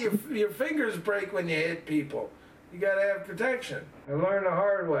past that, your fingers break when you hit people. You gotta have protection. I learned the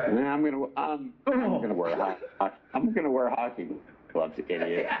hard way. Yeah, I'm gonna wear hockey gloves,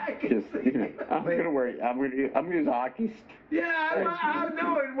 idiot. I'm gonna use hockey. Yeah, I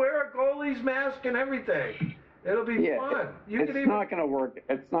know, and wear a goalie's mask and everything. It'll be fun. It's not gonna work.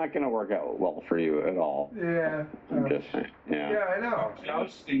 It's not gonna work out well for you at all. Yeah. I'm just saying. Yeah. Yeah, I know.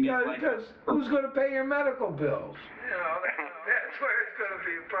 Because who's gonna pay your medical bills? You know, that's where it's gonna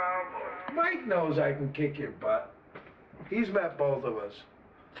be a problem. Mike knows I can kick your butt. He's met both of us.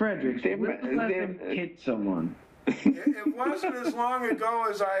 Frederick, when was the last time you hit someone? It wasn't as long ago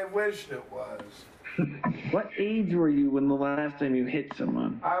as I wished it was. What age were you when the last time you hit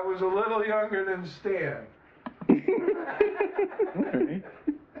someone? I was a little younger than Stan. Okay.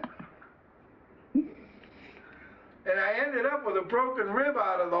 And I ended up with a broken rib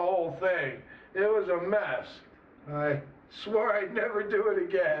out of the whole thing. It was a mess. I swore I'd never do it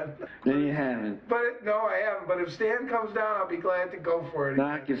again. And you haven't. No, I haven't. But if Stan comes down, I'll be glad to go for it.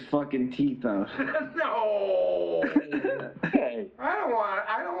 Knock his fucking teeth out. No. Hey. I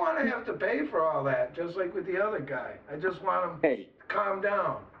don't want to have to pay for all that. Just like with the other guy. I just want him to calm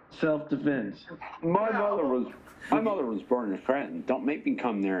down. Self-defense. My mother was born in Scranton. Don't make me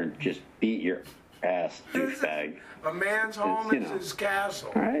come there and just beat your ass, douchebag. A man's home is his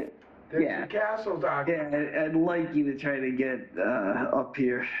castle. All right. There's the castle doctor. Yeah, I'd like you to try to get up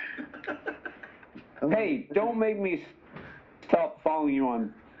here. Hey, don't make me stop following you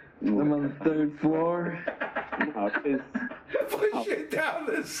on. I'm on the third floor. Push it down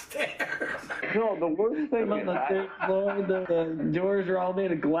the stairs. No, the worst thing I'm on the third floor. The doors are all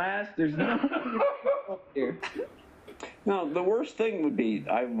made of glass. There's nothing up here. No, the worst thing would be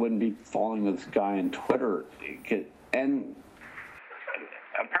I wouldn't be following this guy on Twitter, and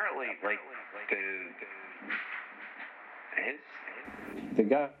apparently, like the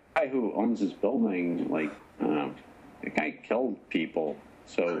guy who owns this building, like the guy killed people.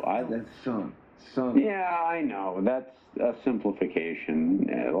 So that's some. Yeah, I know that's a simplification.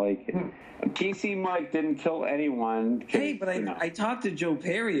 Like PC Mike didn't kill anyone. Hey, but I talked to Joe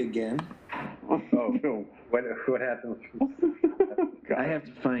Perry again. Oh, what happened? I have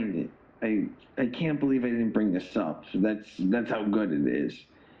to find it. I can't believe I didn't bring this up. So that's how good it is.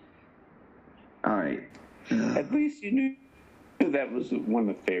 All right. At least you knew that was one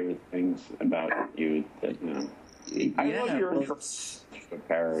of the favorite things about you. That I love your interest,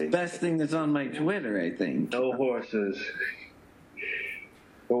 Perry. Best thing that's on my Twitter, I think. No horses.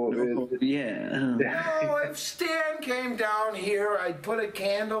 Yeah. No, if Stan came down here, I'd put a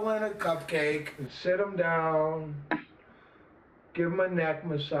candle in a cupcake and sit him down, give him a neck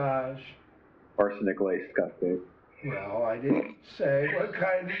massage. Arsenic laced cupcake. Well, I didn't say what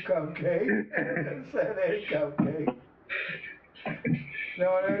kind of cupcake. I said a cupcake.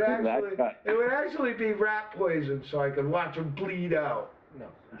 No, it would actually be rat poison, so I could watch him bleed out. No.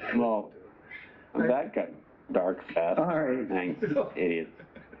 Well, that got dark fast. All right. Thanks, idiot.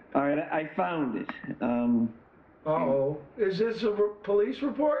 All right, I found it. Uh-oh. Is this a police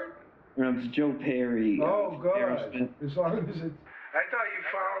report? It's Joe Perry. Oh, God. As long as it's... I thought you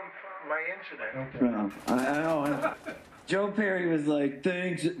found my incident. Okay. I know. Joe Perry was like,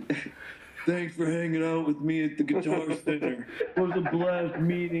 thanks for hanging out with me at the Guitar Center. It was a blast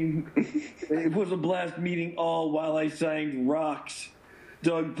meeting. It was a blast meeting all while I sang Rocks.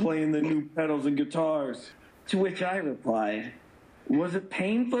 Doug playing the new pedals and guitars. To which I replied, was it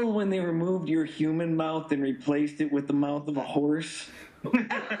painful when they removed your human mouth and replaced it with the mouth of a horse?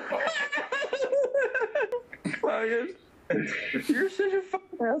 You're such a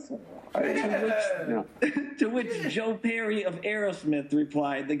fucking asshole. To which Joe Perry of Aerosmith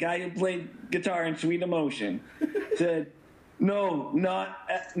replied, the guy who played guitar in Sweet Emotion, said, no, not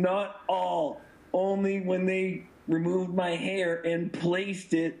all. Only when they removed my hair and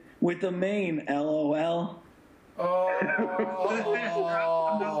placed it with the main LOL.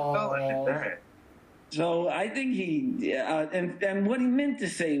 So I think he, and what he meant to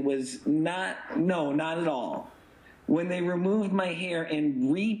say was not at all. When they removed my hair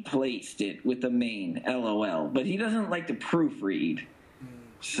and replaced it with the main LOL, but he doesn't like to proofread.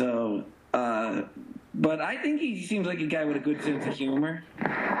 So, but I think he seems like a guy with a good sense of humor.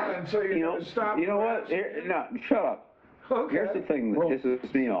 And so you're going to stop. You know what? No, shut up. Okay. Here's the thing that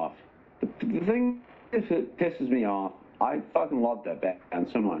pisses me off. The thing that pisses me off, I fucking love that band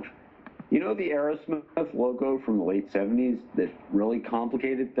so much. You know the Aerosmith logo from the late 70s, that really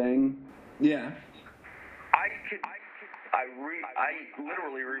complicated thing? Yeah. I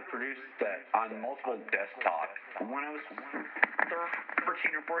literally reproduced that on multiple desktops when I was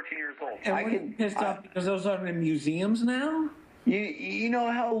 13 or 14 years old. And what are you pissed off because those are in museums now? You know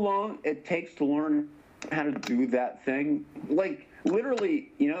how long it takes to learn how to do that thing? Like,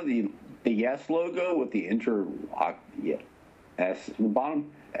 literally, you know, the Yes logo with the S at the bottom?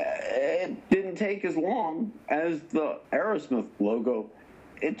 It didn't take as long as the Aerosmith logo.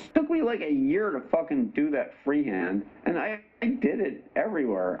 It took me like a year to fucking do that freehand, and I did it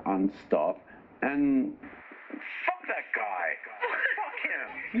everywhere on stuff, and fuck that guy. Fuck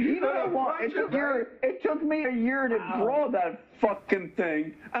him. You know what? It took me a year to draw that fucking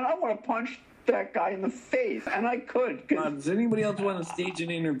thing, and I want to punch that guy in the face, and I could. Does anybody else want to stage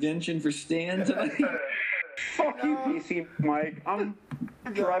an intervention for Stan tonight? Fuck you, PC Mike. I'm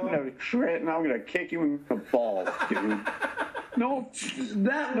driving a shit, and I'm gonna kick you in the balls, dude. No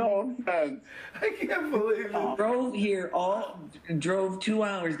offense. I can't believe it. Drove 2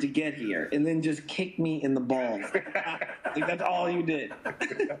 hours to get here, and then just kicked me in the balls. Like, that's all you did.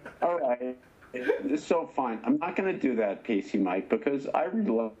 All right. It's so fine. I'm not going to do that, PC Mike, because I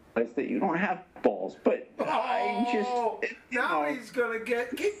realize that you don't have balls. But I just now he's gonna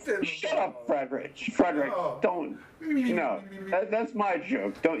get kicked in the Shut up, Frederick. Frederick, don't. No, that's my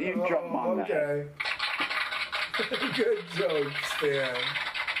joke. Don't you jump on that. Okay. Good joke, Stan.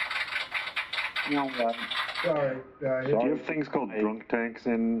 No, Sorry. Do you have things called drunk tanks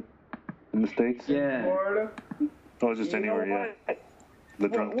in the States? Yeah. Florida? Oh, just anywhere, yeah. The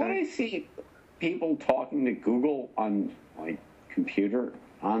drunk when I tank. see people talking to Google on like computer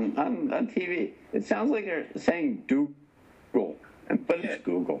on TV, it sounds like they're saying Google, but it's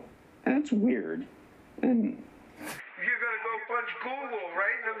Google, and it's weird. And You're gonna go punch Google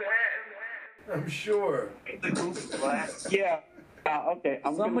right in the head. I'm sure. yeah. Okay.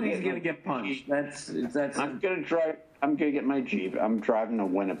 Somebody's gonna get punched. That's. I'm gonna get my Jeep. I'm driving to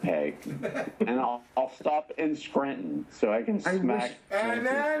Winnipeg, and I'll stop in Scranton so I can smack. And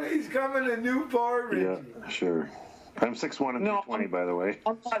then he's coming to Newport, Richie. Yeah, sure. I'm 6'1" and 220, by the way.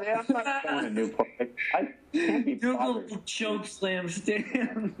 I'm not going to Newport. I can't be Google bothered. choke slam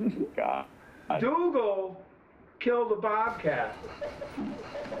Stan. God. Dougal killed a bobcat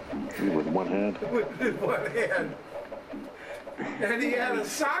With one hand. with one hand. And he had a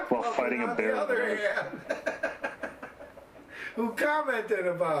sock While puppet fighting a on bear the other with hand. Who commented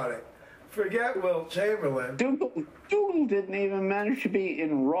about it. Forget Wilt Chamberlain. Dougal didn't even manage to be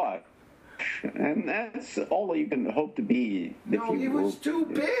in Rush, and that's all you can hope to be. No, he was too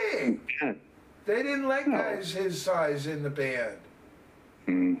big. They didn't like guys his size in the band.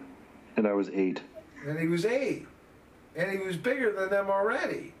 And I was 8. And he was 8. And he was bigger than them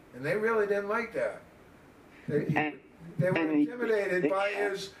already. And they really didn't like that. They were intimidated by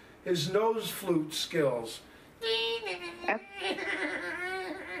his nose flute skills.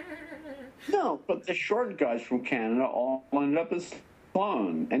 No, but the short guys from Canada all ended up as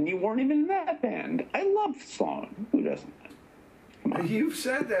Sloan, and you weren't even in that band. I love Sloan. Who doesn't? Come on. You've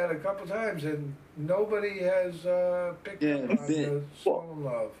said that a couple times, and nobody has picked up on the Sloan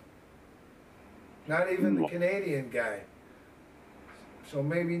love. Not even the Canadian guy. So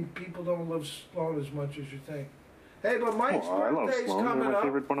maybe people don't love Sloan as much as you think. Hey, but Mike's I love birthday's Sloan. coming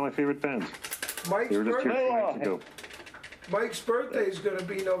They're up. one of my favorite bands. Mike's They were just here 2 birthday. nights ago. Mike's birthday's going to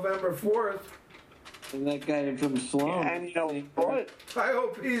be November 4th. And that guy from Sloan. And you know what? I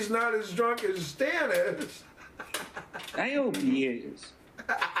hope he's not as drunk as Stan is. I hope he is.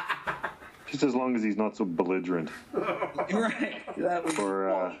 Just as long as he's not so belligerent Right. That was.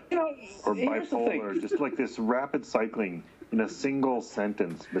 or Here's the thing. bipolar. Just like this rapid cycling in a single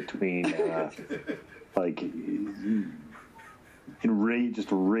sentence between like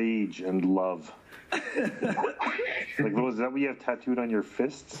rage and love. Like, was that what you have tattooed on your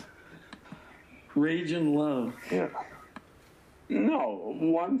fists? Rage and love. Yeah. No,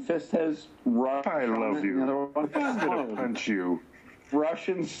 one fist has Rush. I love on it, you. and the other one has I'm gonna Sloan. punch you. Rush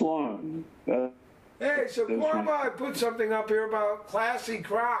and Sloan. Hey, so Corby put something up here about Classy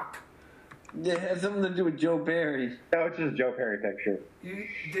Croc. Yeah, it has something to do with Joe Perry. No, it's just a Joe Perry picture. You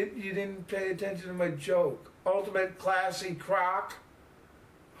didn't pay attention to my joke. Ultimate Classy Croc.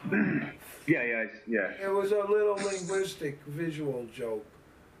 Yeah. It was a little linguistic visual joke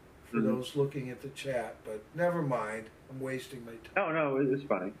for those looking at the chat, but never mind. I'm wasting my time. No, it's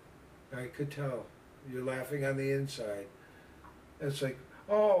funny. I could tell. You're laughing on the inside. It's like,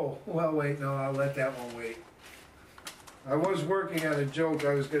 oh, well, wait, no, I'll let that one wait. I was working on a joke.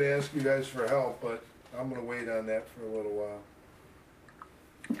 I was going to ask you guys for help, but I'm going to wait on that for a little while.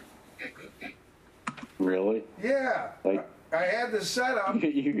 Really? Yeah. Like, I had the setup.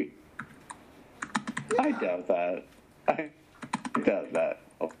 I doubt that. I doubt that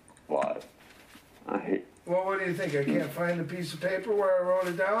a lot. Well, what do you think? I can't find the piece of paper where I wrote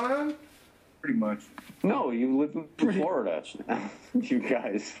it down on? Pretty much. No, you live in Florida. You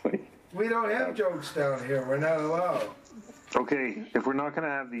guys. Like, We don't have jokes down here. We're not allowed. Okay, if we're not going to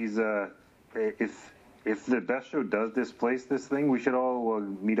have these, if the Best Show does displace this thing, we should all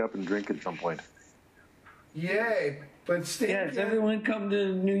meet up and drink at some point. Yay. But Steve, Yes, everyone come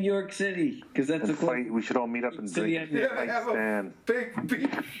to New York City, because that's And a fight. We should all meet up and City drink. idea. Fight have a Stan. big beat.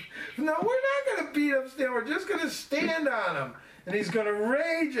 No, we're not going to beat up Stan. We're just going to stand on him. And he's going to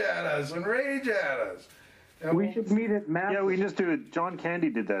rage at us and rage at us. And We should meet at Matt. Yeah, we can just do it. John Candy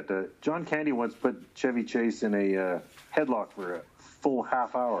did that. John Candy once put Chevy Chase in a headlock for a full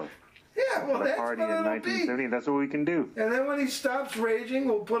half hour Yeah, well, at a that's party what in it'll be. 1970. That's what we can do. And then when he stops raging,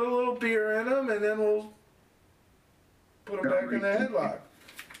 we'll put a little beer in him, and then we'll put him back in the headlock.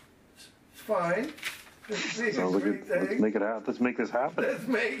 It's fine. These So three let's things. make it happen. Let's make this happen. Let's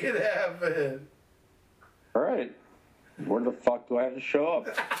make it happen. all right. Where the fuck do I have to show up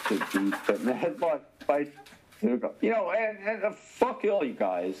to be put in the headlock fight? You know, and fuck all you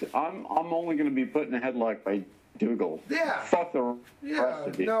guys. I'm only going to be put in a headlock by Dougal. Yeah. Fuck the Yeah, rest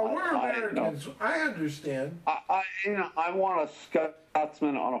of you. no, we're I- Americans. I understand. I want a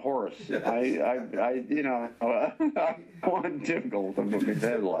Scotsman on a horse. I want Dougal to put me in the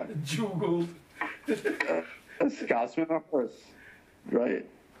headlock. Juggled. A Scotsman on a horse, right?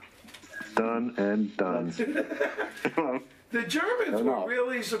 Done and done. The Germans No. were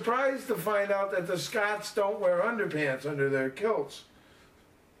really surprised to find out that the Scots don't wear underpants under their kilts.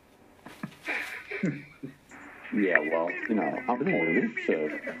 Yeah, well, you know, I'm Northern, so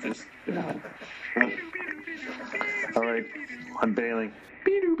just, you know. All right, I'm bailing.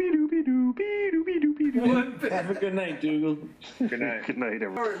 Have a good night, Dougal. Good night. Good night,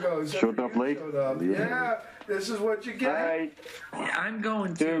 everyone. There it goes. Showed up late? Showed up. Yeah, this is what you All get. right, I'm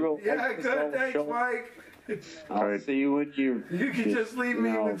going to. Dougal. Yeah, good. Thanks, Show. Mike. I'll right. see you when you. You can just leave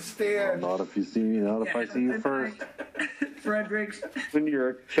me know, with Stan. Not if you see me. Not if I see you first. Fredericks. when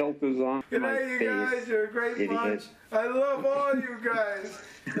your kilt is on Good my night, you face. guys. You're a great idiot. bunch. I love all you guys.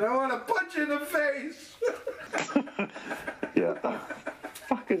 And I want to punch you in the face. Yeah. What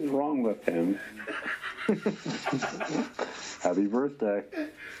the fuck is wrong with him? Happy birthday.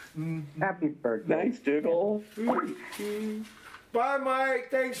 Happy birthday. Thanks, Dougal. Bye, Mike.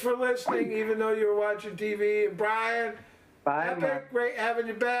 Thanks for listening, even though you were watching TV. And Brian, Bye, Epic, Matt. great having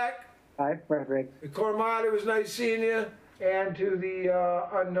you back. Bye, Frederick. And Cormad, it was nice seeing you. And to the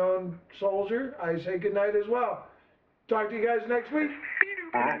unknown soldier, I say good night as well. Talk to you guys next week.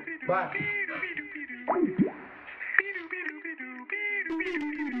 Bye. Bye.